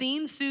to be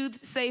seen, soothed,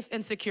 safe,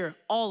 and secure,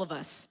 all of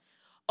us,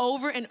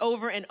 over and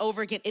over and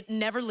over again. It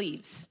never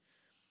leaves.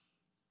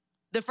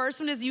 The first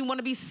one is you want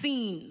to be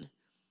seen.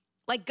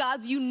 Like,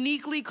 God's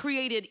uniquely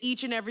created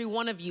each and every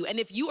one of you. And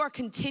if you are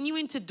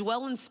continuing to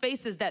dwell in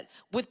spaces that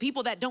with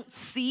people that don't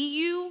see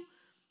you,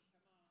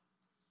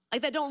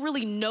 like that don't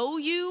really know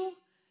you,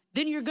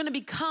 then you're going to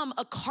become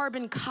a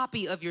carbon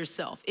copy of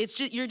yourself.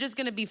 You're just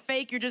going to be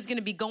fake. You're just going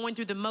to be going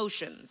through the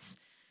motions.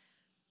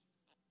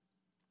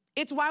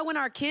 It's why when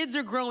our kids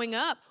are growing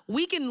up,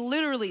 we can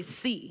literally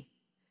see.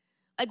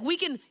 Like, we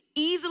can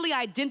easily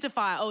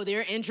identify, oh,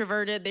 they're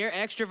introverted, they're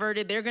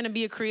extroverted, they're gonna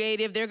be a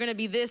creative, they're gonna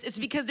be this. It's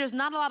because there's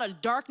not a lot of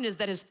darkness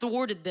that has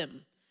thwarted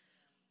them.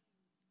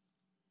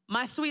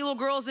 My sweet little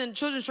girls in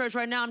children's church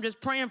right now, I'm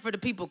just praying for the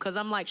people, because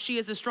I'm like, she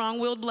is a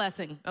strong-willed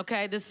blessing,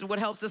 okay? This is what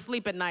helps us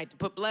sleep at night, to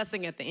put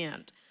blessing at the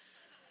end.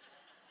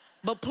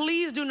 But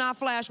please do not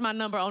flash my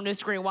number on this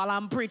screen while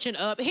I'm preaching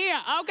up here,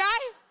 okay?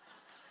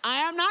 I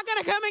am not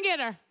gonna come and get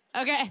her,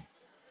 okay?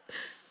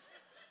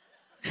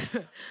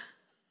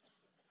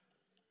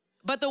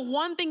 But the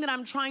one thing that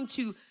I'm trying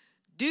to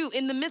do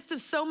in the midst of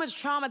so much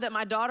trauma that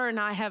my daughter and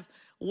I have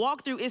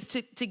walked through is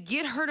to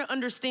get her to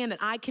understand that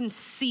I can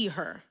see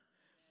her.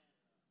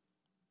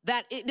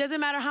 That it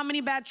doesn't matter how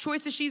many bad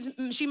choices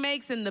she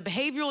makes and the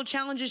behavioral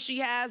challenges she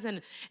has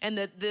and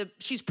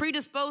she's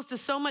predisposed to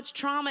so much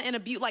trauma and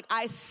abuse. Like,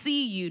 I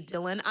see you,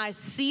 Dylan. I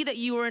see that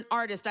you are an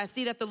artist. I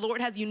see that the Lord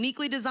has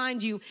uniquely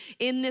designed you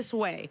in this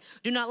way.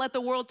 Do not let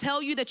the world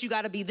tell you that you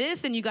got to be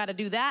this and you got to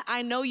do that.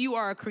 I know you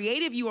are a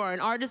creative, you are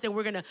an artist, and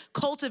we're going to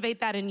cultivate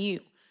that in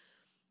you.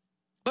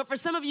 But for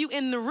some of you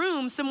in the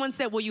room, someone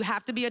said, well, you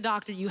have to be a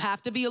doctor, you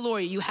have to be a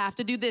lawyer, you have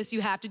to do this,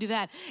 you have to do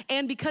that.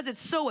 And because it's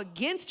so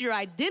against your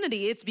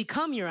identity, it's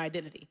become your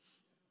identity.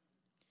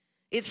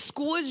 It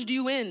squished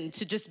you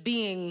into just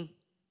being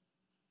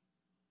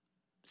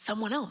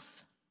someone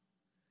else.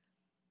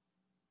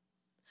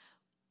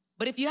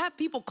 But if you have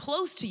people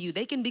close to you,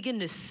 they can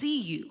begin to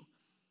see you.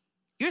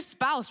 Your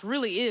spouse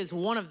really is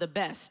one of the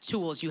best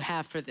tools you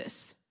have for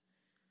this,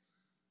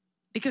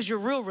 because you're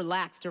real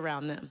relaxed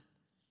around them.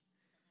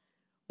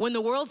 When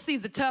the world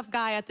sees the tough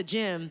guy at the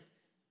gym,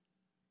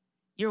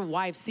 your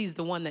wife sees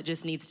the one that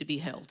just needs to be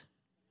held.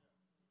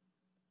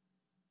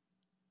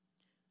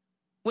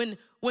 When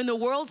the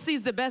world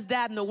sees the best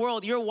dad in the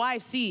world, your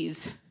wife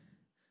sees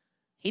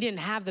he didn't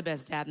have the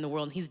best dad in the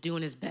world and he's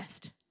doing his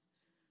best.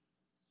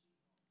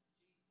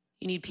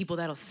 You need people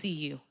that'll see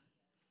you.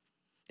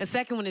 The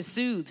second one is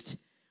soothed,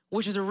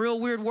 which is a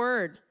real weird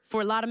word for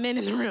a lot of men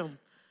in the room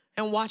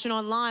and watching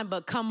online,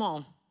 but come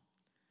on.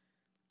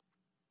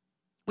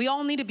 We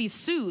all need to be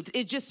soothed.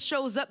 It just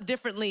shows up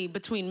differently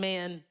between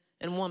man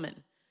and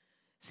woman.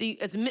 See,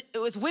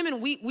 as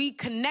women, we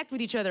connect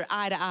with each other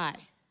eye to eye.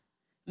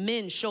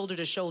 Men, shoulder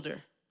to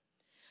shoulder.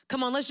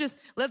 Come on,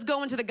 let's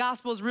go into the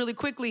Gospels really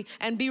quickly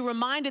and be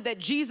reminded that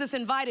Jesus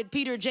invited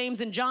Peter,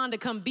 James, and John to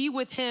come be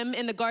with him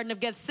in the Garden of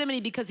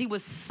Gethsemane because he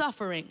was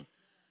suffering.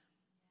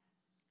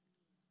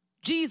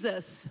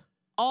 Jesus,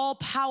 all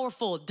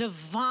powerful,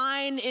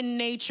 divine in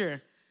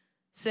nature,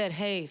 said,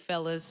 hey,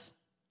 fellas,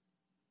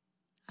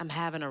 I'm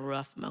having a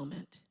rough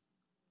moment.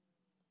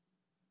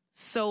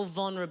 So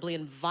vulnerably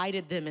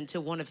invited them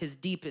into one of his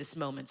deepest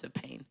moments of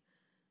pain.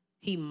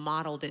 He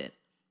modeled it.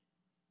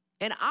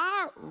 In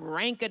our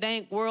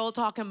rank-a-dank world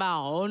talking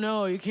about, oh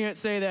no, you can't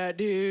say that,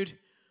 dude.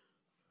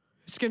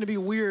 It's gonna be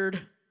weird.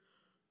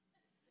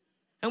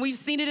 And we've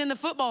seen it in the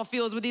football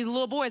fields with these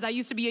little boys. I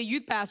used to be a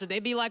youth pastor.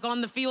 They'd be like on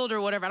the field or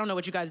whatever. I don't know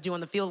what you guys do on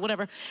the field,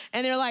 whatever.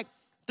 And they're like,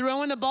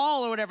 throwing the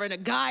ball or whatever, and a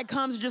guy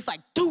comes and just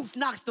like, doof,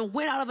 knocks the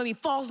wind out of him. He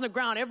falls on the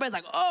ground. Everybody's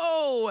like,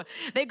 oh.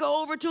 They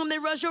go over to him. They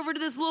rush over to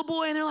this little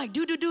boy, and they're like,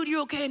 dude,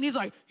 you okay? And he's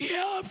like,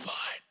 yeah, I'm fine.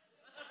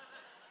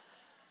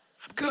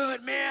 I'm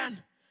good,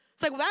 man.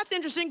 It's like, well, that's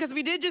interesting because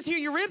we did just hear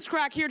your ribs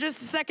crack here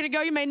just a second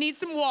ago. You may need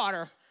some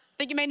water.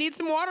 Think you may need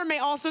some water. May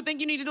also think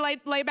you need to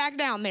lay back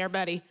down there,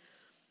 buddy.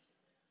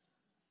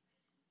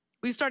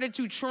 We started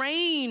to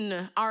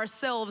train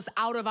ourselves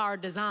out of our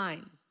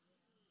design.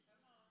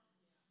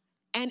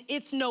 And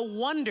it's no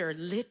wonder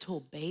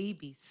little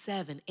baby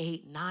 7,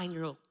 8,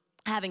 9-year-old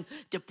having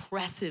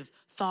depressive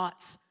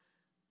thoughts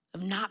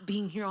of not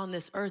being here on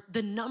this earth.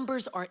 The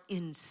numbers are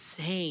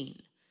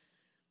insane,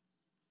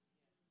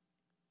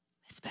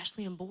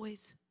 especially in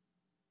boys,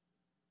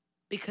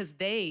 because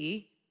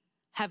they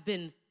have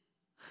been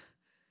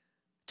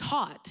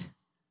taught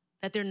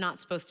that they're not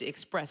supposed to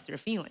express their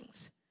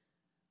feelings.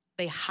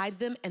 They hide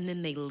them and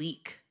then they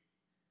leak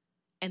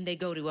and they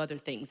go to other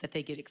things that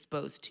they get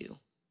exposed to.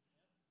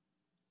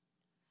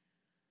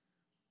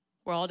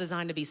 We're all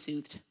designed to be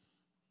soothed.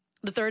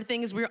 The third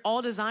thing is we're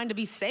all designed to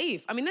be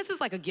safe. I mean, this is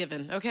like a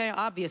given, okay,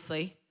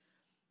 obviously.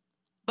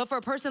 But for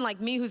a person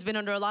like me who's been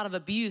under a lot of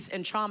abuse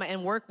and trauma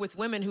and work with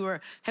women who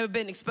have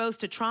been exposed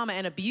to trauma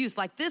and abuse,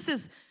 like this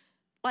is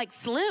like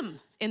slim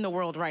in the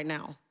world right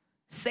now.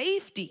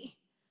 Safety,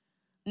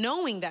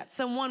 knowing that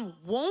someone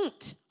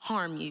won't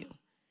harm you,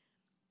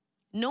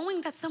 knowing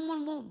that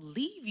someone won't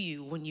leave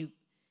you when you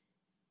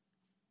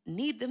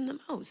need them the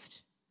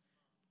most.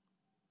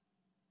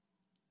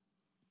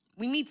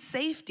 We need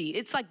safety.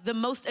 It's like the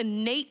most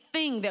innate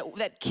thing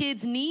that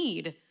kids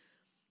need.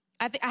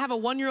 I have a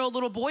 1-year-old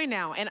little boy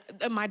now, and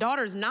my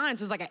daughter's 9,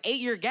 so it's like an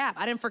 8-year gap.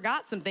 I didn't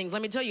forgot some things.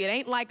 Let me tell you, it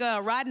ain't like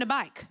riding a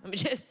bike.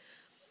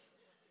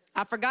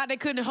 I forgot they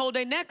couldn't hold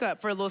their neck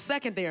up for a little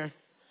second there.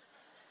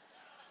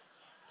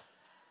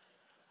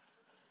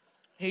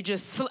 I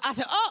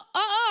said,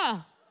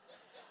 oh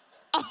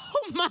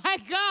my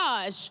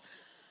gosh.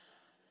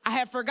 I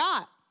had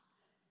forgot.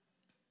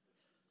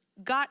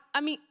 I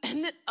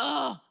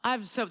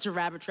have such a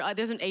rabbit trail.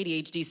 There's an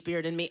ADHD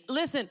spirit in me.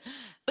 Listen,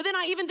 but then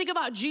I even think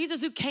about Jesus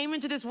who came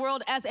into this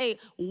world as a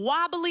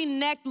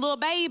wobbly-necked little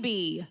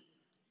baby.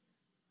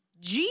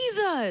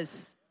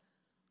 Jesus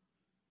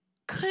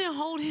couldn't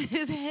hold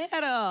his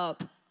head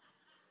up.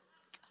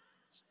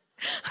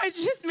 I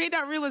just made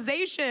that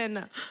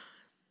realization.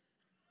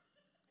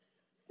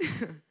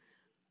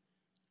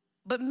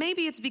 But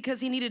maybe it's because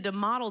he needed to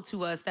model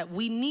to us that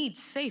we need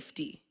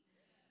safety.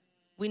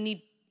 We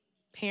need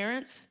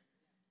parents,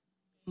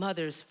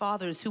 mothers,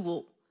 fathers who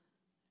will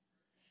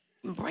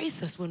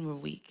embrace us when we're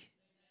weak.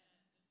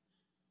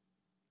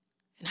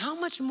 And how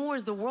much more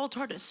is the world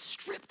trying to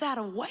strip that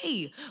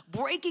away,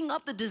 breaking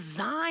up the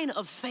design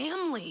of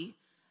family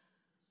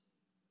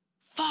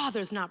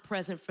Fathers not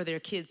present for their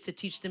kids to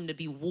teach them to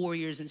be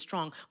warriors and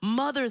strong.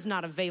 Mothers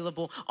not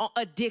available,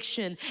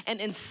 addiction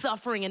and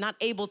suffering and not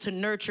able to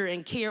nurture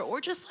and care. Or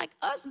just like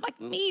us, like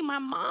me, my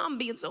mom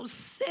being so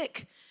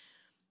sick.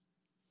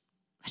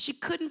 She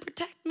couldn't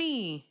protect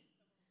me.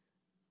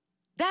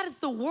 That is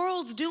the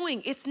world's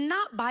doing. It's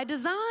not by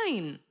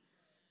design.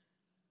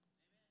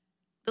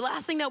 The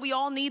last thing that we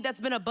all need that's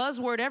been a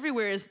buzzword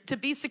everywhere is to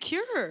be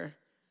secure.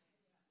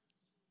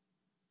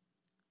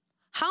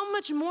 How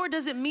much more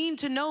does it mean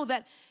to know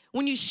that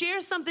when you share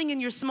something in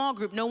your small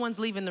group, no one's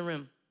leaving the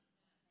room?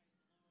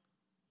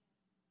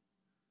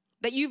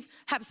 That you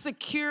have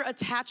secure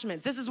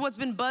attachments. This is what's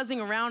been buzzing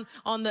around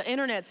on the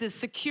internet, this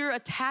secure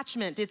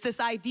attachment. It's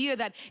this idea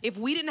that if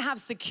we didn't have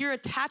secure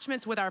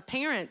attachments with our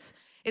parents,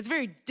 it's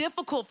very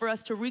difficult for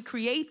us to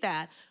recreate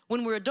that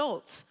when we're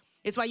adults.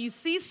 It's why you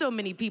see so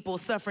many people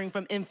suffering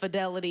from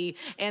infidelity,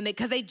 and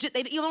because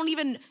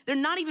they're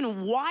not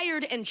even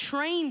wired and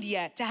trained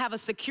yet to have a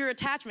secure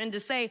attachment and to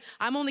say,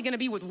 I'm only gonna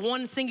be with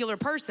one singular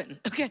person,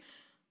 okay?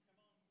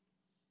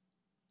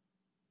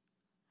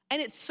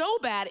 And it's so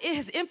bad, it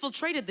has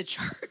infiltrated the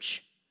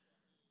church,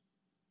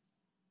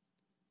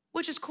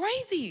 which is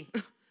crazy.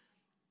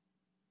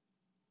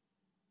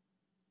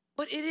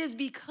 But it is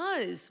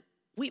because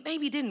we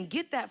maybe didn't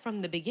get that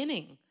from the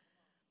beginning.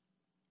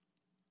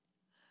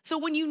 So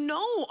when you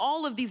know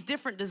all of these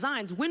different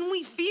designs, when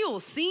we feel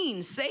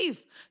seen,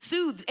 safe,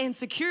 soothed, and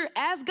secure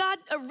as God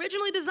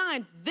originally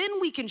designed, then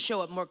we can show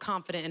up more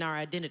confident in our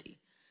identity.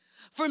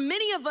 For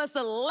many of us,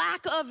 the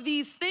lack of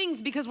these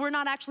things, because we're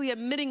not actually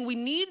admitting we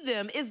need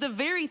them, is the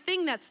very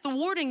thing that's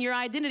thwarting your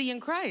identity in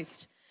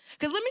Christ.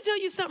 Because let me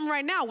tell you something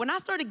right now. When I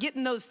started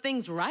getting those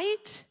things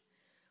right,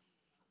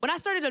 when I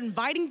started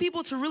inviting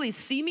people to really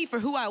see me for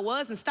who I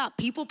was and stop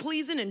people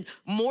pleasing and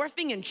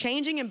morphing and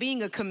changing and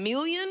being a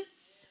chameleon,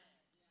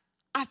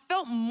 I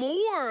felt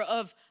more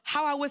of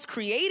how I was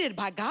created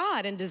by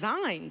God and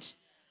designed.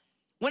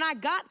 When I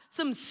got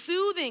some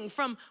soothing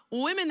from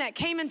women that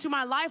came into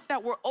my life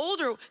that were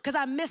older, because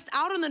I missed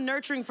out on the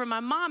nurturing from my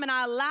mom, and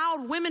I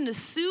allowed women to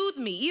soothe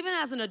me, even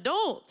as an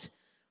adult,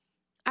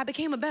 I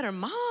became a better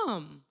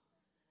mom,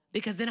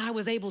 because then I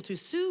was able to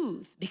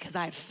soothe because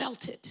I had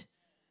felt it.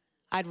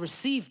 I'd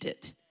received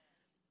it.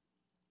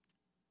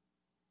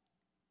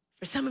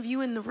 For some of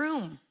you in the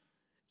room,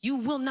 you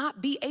will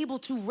not be able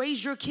to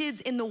raise your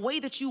kids in the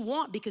way that you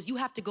want because you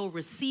have to go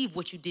receive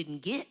what you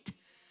didn't get.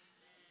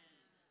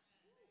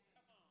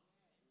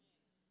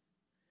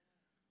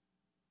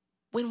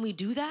 When we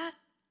do that,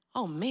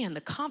 oh man,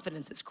 the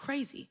confidence is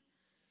crazy.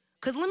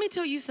 Because let me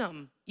tell you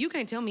something, you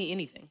can't tell me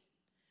anything.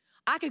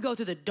 I could go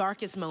through the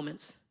darkest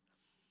moments.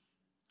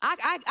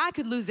 I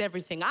could lose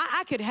everything.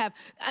 I could have,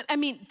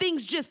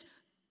 things just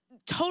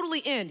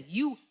totally end.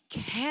 You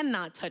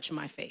cannot touch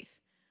my faith.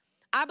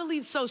 I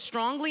believe so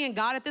strongly in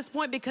God at this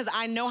point because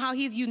I know how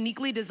he's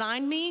uniquely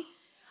designed me.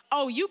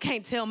 Oh, you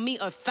can't tell me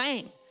a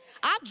thing.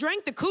 I've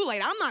drank the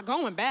Kool-Aid. I'm not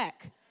going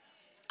back.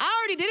 I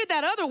already did it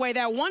that other way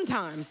that one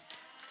time.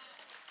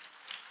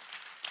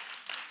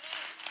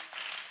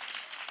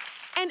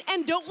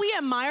 And don't we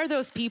admire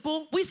those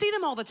people? We see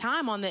them all the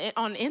time on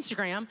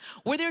Instagram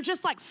where they're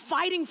just like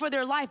fighting for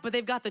their life, but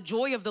they've got the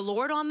joy of the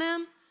Lord on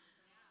them.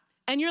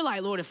 And you're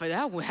like, Lord, if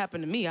that would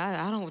happen to me,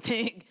 I don't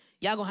think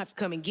y'all gonna have to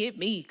come and get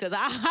me because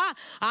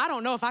I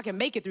don't know if I can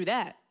make it through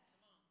that.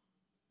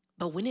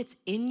 But when it's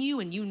in you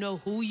and you know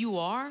who you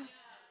are,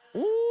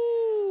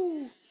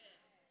 ooh.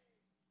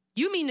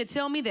 You mean to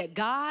tell me that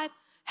God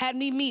had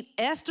me meet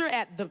Esther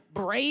at the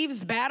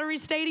Braves Battery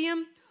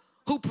Stadium,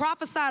 who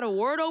prophesied a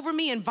word over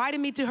me,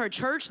 invited me to her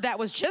church that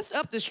was just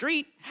up the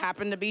street,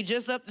 happened to be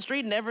just up the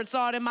street, never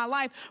saw it in my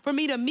life, for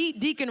me to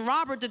meet Deacon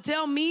Robert, to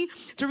tell me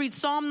to read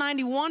Psalm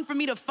 91, for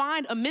me to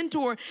find a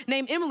mentor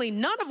named Emily,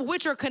 none of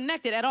which are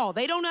connected at all.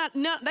 They don't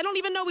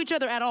even know each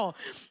other at all.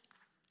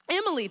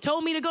 Emily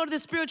told me to go to the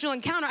spiritual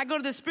encounter. I go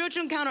to the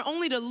spiritual encounter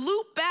only to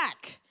loop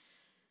back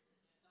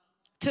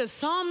to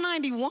Psalm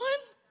 91.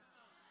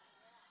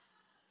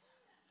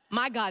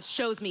 My God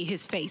shows me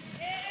his face.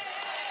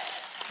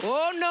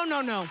 Oh,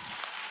 no.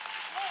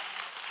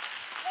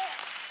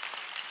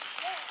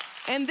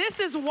 And this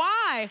is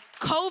why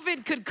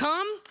COVID could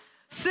come,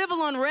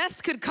 civil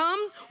unrest could come,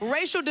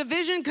 racial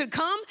division could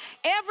come.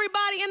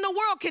 Everybody in the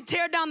world could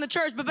tear down the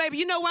church. But baby,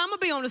 you know where I'm gonna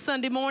be on a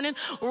Sunday morning?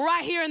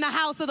 Right here in the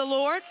house of the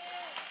Lord.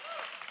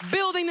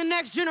 Building the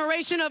next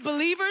generation of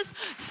believers,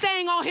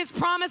 saying all his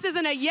promises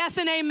in a yes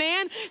and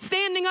amen,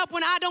 standing up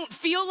when I don't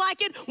feel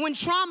like it, when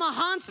trauma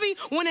haunts me,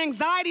 when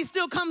anxiety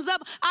still comes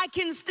up, I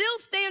can still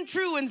stand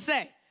true and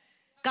say,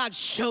 God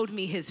showed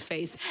me his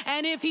face.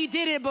 And if he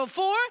did it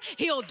before,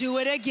 he'll do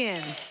it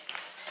again.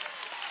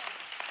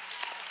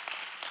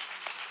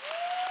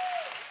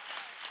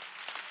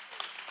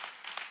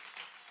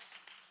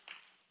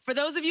 For For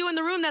those of you in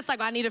the room that's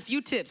like, I need a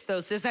few tips though,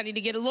 sis. I need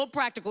to get a little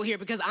practical here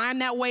because I'm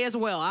that way as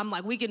well. I'm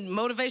like, we can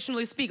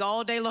motivationally speak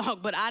all day long,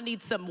 but I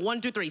need some 1,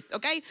 2, 3s,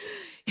 okay?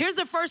 Here's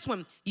the first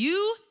one.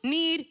 You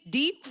need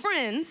deep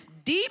friends,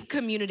 deep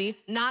community,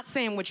 not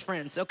sandwich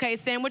friends, okay?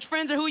 Sandwich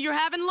friends are who you're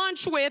having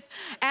lunch with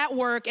at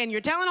work and you're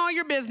telling all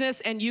your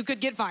business and you could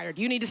get fired.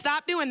 You need to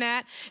stop doing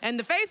that. And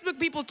the Facebook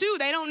people too,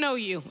 they don't know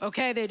you,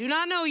 okay? They do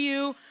not know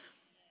you.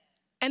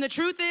 And the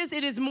truth is,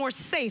 it is more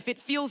safe. It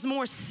feels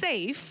more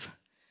safe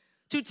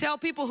to tell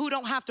people who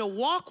don't have to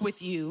walk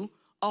with you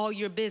all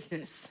your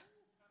business.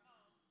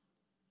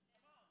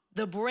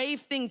 The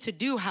brave thing to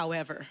do,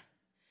 however,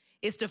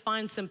 is to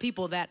find some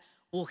people that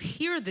will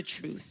hear the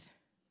truth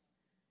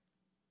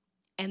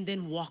and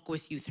then walk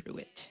with you through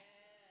it.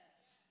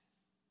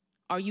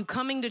 Are you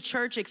coming to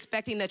church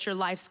expecting that your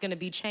life's gonna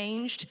be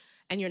changed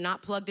and you're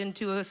not plugged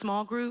into a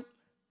small group?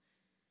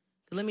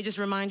 Let me just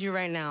remind you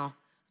right now,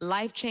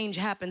 life change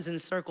happens in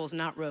circles,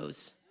 not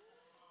rows.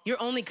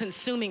 You're only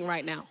consuming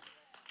right now.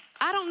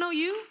 I don't know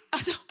you.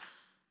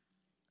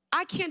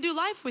 I can't do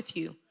life with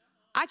you.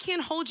 I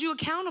can't hold you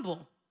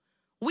accountable.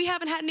 We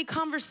haven't had any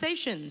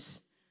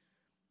conversations.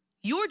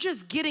 You're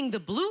just getting the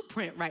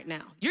blueprint right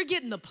now. You're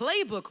getting the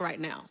playbook right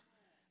now.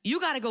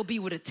 You gotta go be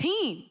with a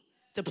team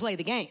to play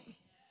the game.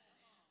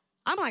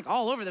 I'm like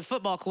all over the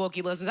football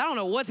colloquialisms. I don't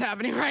know what's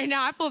happening right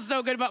now. I feel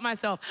so good about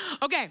myself.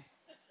 Okay.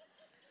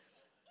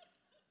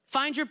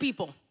 Find your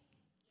people.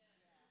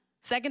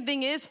 Second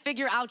thing is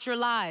figure out your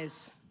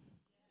lies.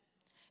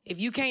 If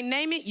you can't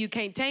name it, you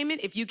can't tame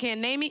it. If you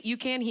can't name it, you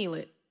can't heal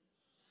it.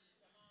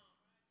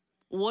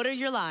 What are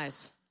your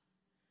lies?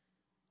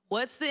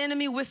 What's the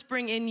enemy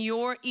whispering in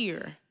your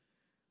ear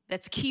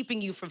that's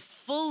keeping you from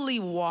fully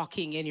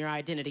walking in your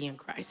identity in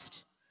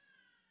Christ?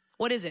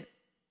 What is it?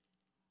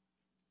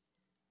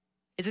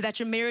 Is it that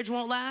your marriage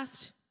won't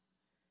last?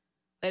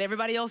 That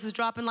everybody else is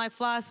dropping like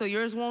flies, so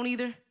yours won't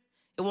either?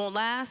 It won't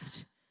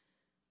last?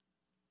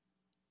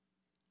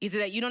 Is it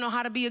that you don't know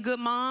how to be a good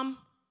mom?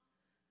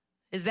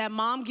 Is that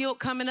mom guilt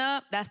coming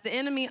up? That's the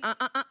enemy.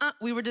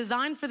 We were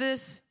designed for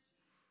this.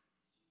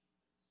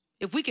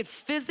 If we could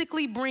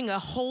physically bring a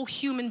whole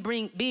human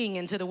being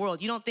into the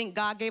world, you don't think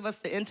God gave us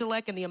the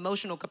intellect and the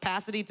emotional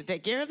capacity to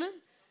take care of them?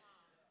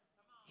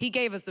 He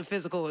gave us the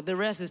physical. The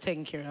rest is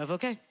taken care of,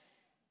 okay?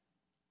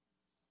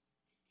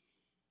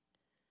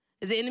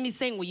 Is the enemy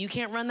saying, well, you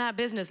can't run that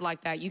business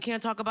like that. You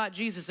can't talk about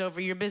Jesus over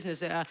your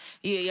business.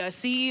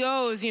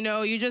 CEOs,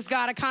 you just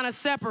got to kind of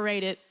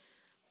separate it.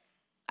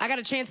 I got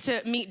a chance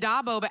to meet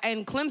Dabo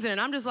and Clemson, and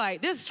I'm just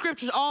like, this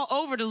scripture's all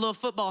over the little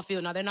football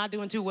field. Now, they're not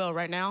doing too well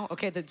right now.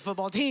 Okay, the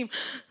football team.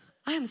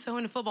 I am so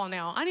into football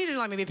now. I need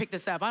to maybe pick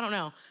this up. I don't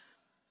know.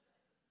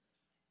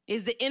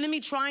 Is the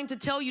enemy trying to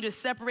tell you to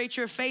separate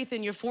your faith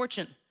and your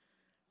fortune?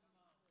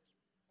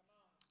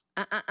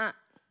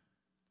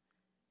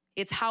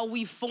 It's how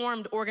we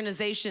formed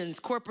organizations,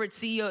 corporate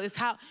CEOs. It's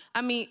how,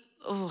 I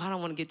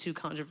don't want to get too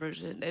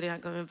controversial. They're not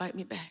going to invite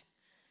me back.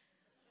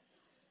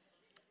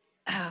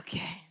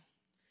 Okay.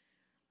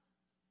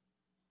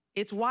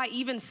 It's why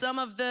even some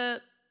of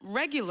the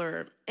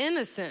regular,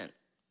 innocent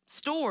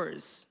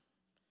stores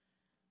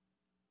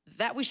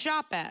that we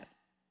shop at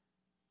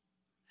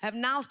have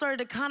now started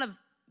to kind of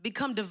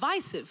become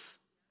divisive.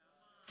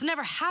 It's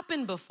never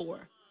happened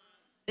before.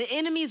 The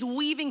enemy's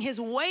weaving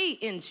his way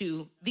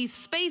into these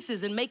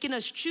spaces and making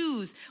us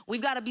choose.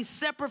 We've got to be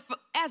separate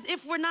as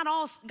if we're not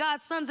all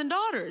God's sons and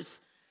daughters.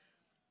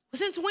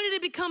 Since when did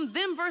it become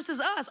them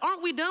versus us?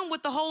 Aren't we done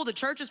with the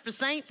church is for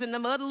saints and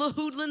them other little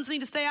hoodlums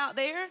need to stay out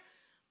there?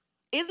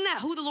 Isn't that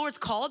who the Lord's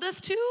called us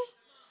to?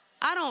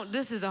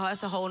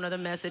 That's a whole nother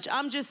message.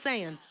 I'm just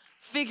saying,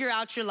 figure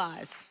out your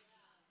lies.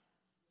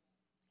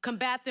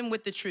 Combat them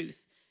with the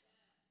truth.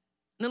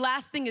 And the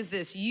last thing is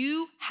this,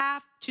 you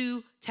have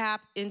to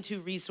tap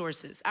into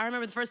resources. I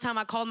remember the first time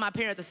I called my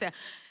parents, I said,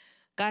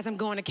 guys, I'm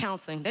going to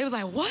counseling. They was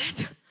like,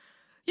 what?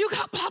 You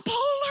got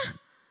bipolar?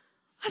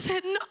 I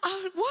said, no,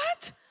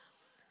 what?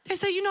 They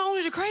said,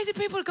 only the crazy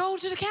people go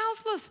to the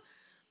counselors.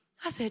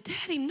 I said,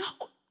 Daddy, no.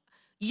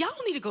 Y'all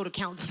need to go to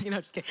counseling.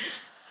 I'm just kidding.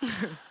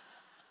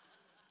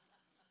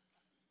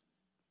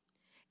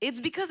 It's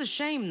because of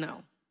shame,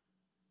 though,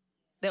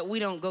 that we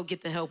don't go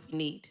get the help we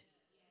need.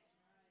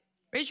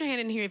 Raise your hand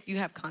in here if you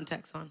have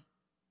contacts on.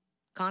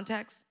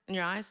 Contacts in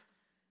your eyes?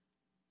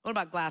 What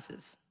about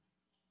glasses?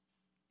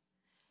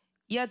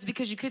 Yeah, it's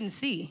because you couldn't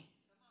see.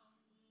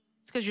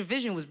 It's because your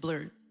vision was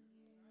blurred.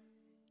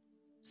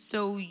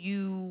 So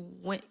you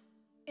went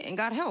and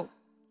got help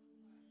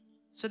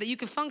so that you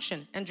could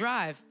function and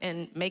drive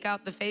and make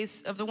out the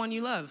face of the one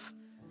you love.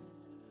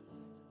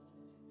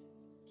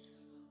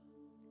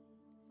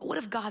 What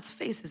if God's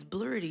face is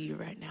blurry to you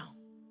right now?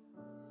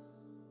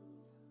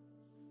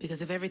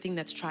 Because of everything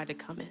that's tried to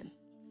come in.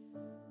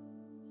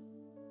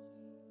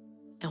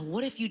 And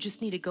what if you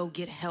just need to go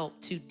get help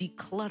to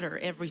declutter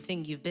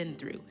everything you've been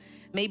through?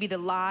 Maybe the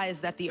lies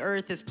that the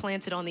earth has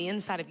planted on the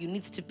inside of you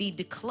needs to be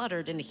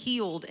decluttered and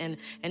healed and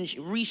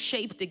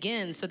reshaped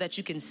again so that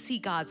you can see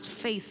God's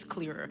face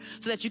clearer,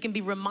 so that you can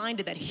be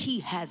reminded that he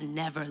has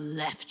never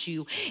left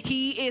you.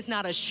 He is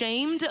not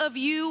ashamed of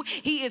you.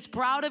 He is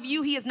proud of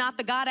you. He is not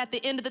the God at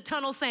the end of the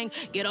tunnel saying,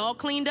 get all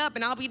cleaned up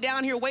and I'll be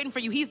down here waiting for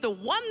you. He's the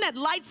one that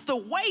lights the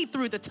way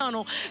through the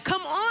tunnel.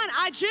 Come on,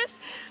 I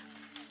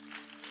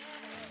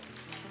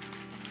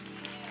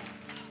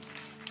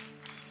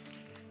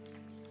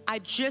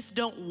just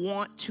don't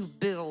want to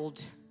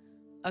build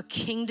a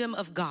kingdom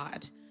of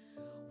God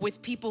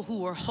with people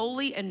who are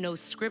holy and know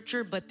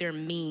scripture, but they're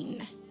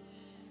mean.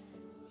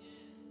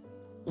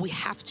 We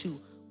have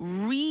to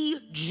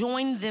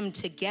rejoin them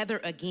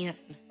together again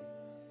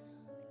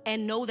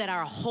and know that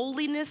our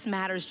holiness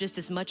matters just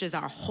as much as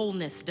our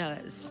wholeness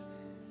does.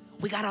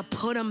 We gotta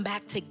put them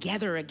back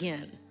together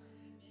again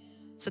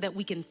so that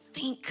we can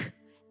think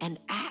and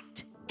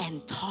act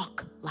and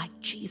talk like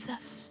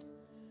Jesus.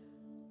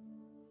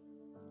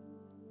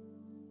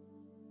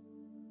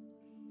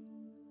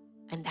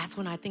 And that's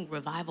when I think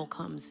revival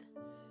comes.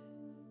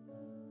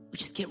 We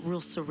just get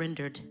real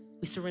surrendered.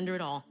 We surrender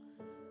it all.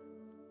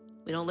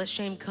 We don't let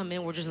shame come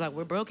in. We're just like,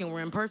 we're broken, we're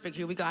imperfect.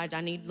 Here we go. I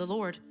need the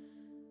Lord.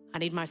 I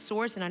need my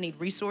source and I need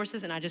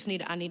resources and I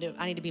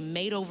need to be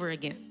made over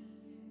again.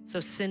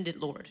 So send it,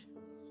 Lord.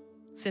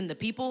 Send the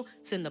people,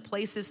 send the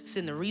places,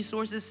 send the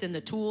resources, send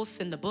the tools,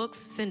 send the books,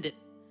 send it.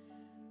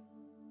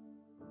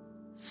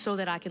 So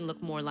that I can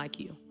look more like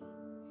you.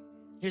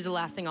 Here's the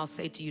last thing I'll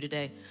say to you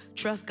today.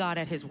 Trust God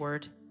at his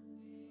word.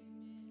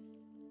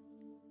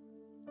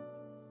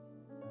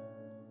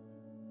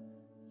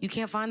 You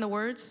can't find the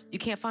words, you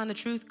can't find the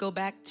truth, go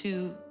back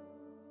to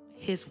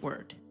his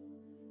word.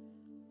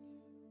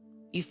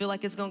 You feel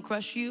like it's gonna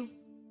crush you?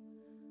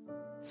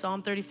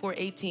 Psalm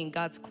 34:18,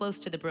 God's close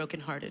to the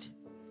brokenhearted.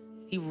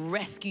 He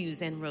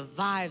rescues and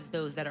revives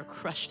those that are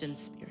crushed in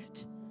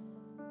spirit.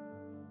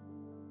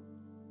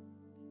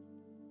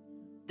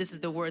 This is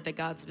the word that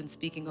God's been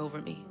speaking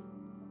over me.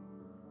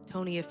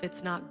 Toni, if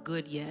it's not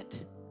good yet,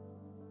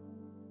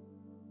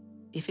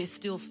 if it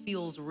still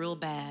feels real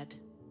bad,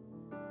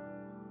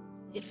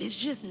 if it's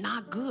just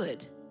not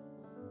good,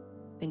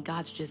 then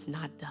God's just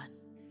not done.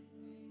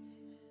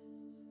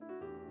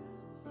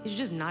 He's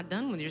just not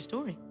done with your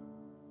story.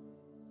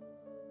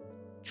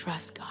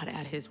 Trust God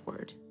at his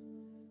word.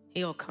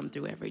 He'll come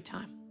through every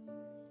time.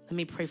 Let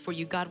me pray for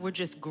you. God, we're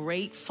just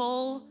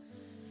grateful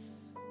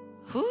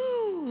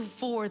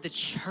for the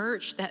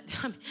church,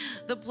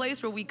 the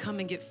place where we come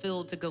and get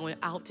filled to go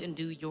out and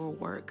do your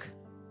work.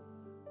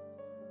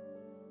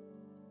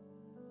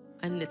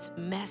 And it's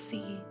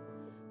messy,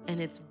 and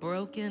it's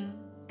broken,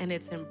 and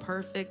it's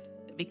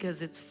imperfect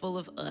because it's full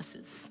of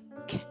us's.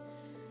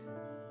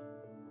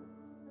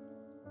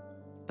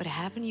 But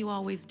haven't you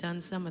always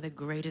done some of the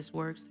greatest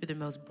works through the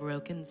most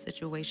broken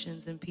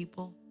situations and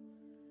people?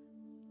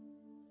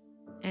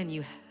 And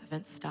you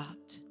haven't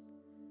stopped.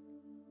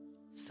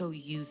 So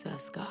use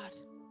us, God.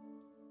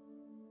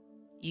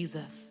 Use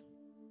us.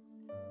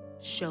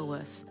 Show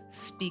us.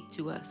 Speak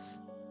to us.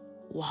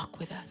 Walk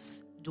with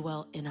us.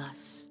 Dwell in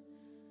us.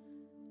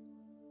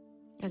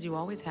 As you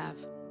always have,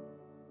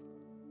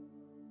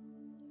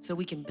 so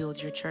we can build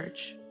your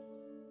church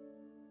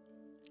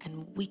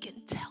and we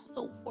can tell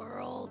the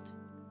world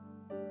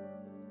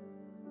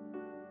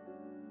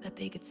that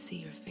they could see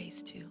your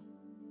face too.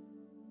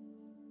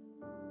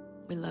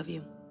 We love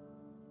you.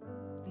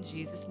 In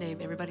Jesus' name,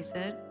 everybody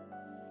said,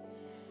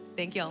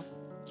 thank y'all.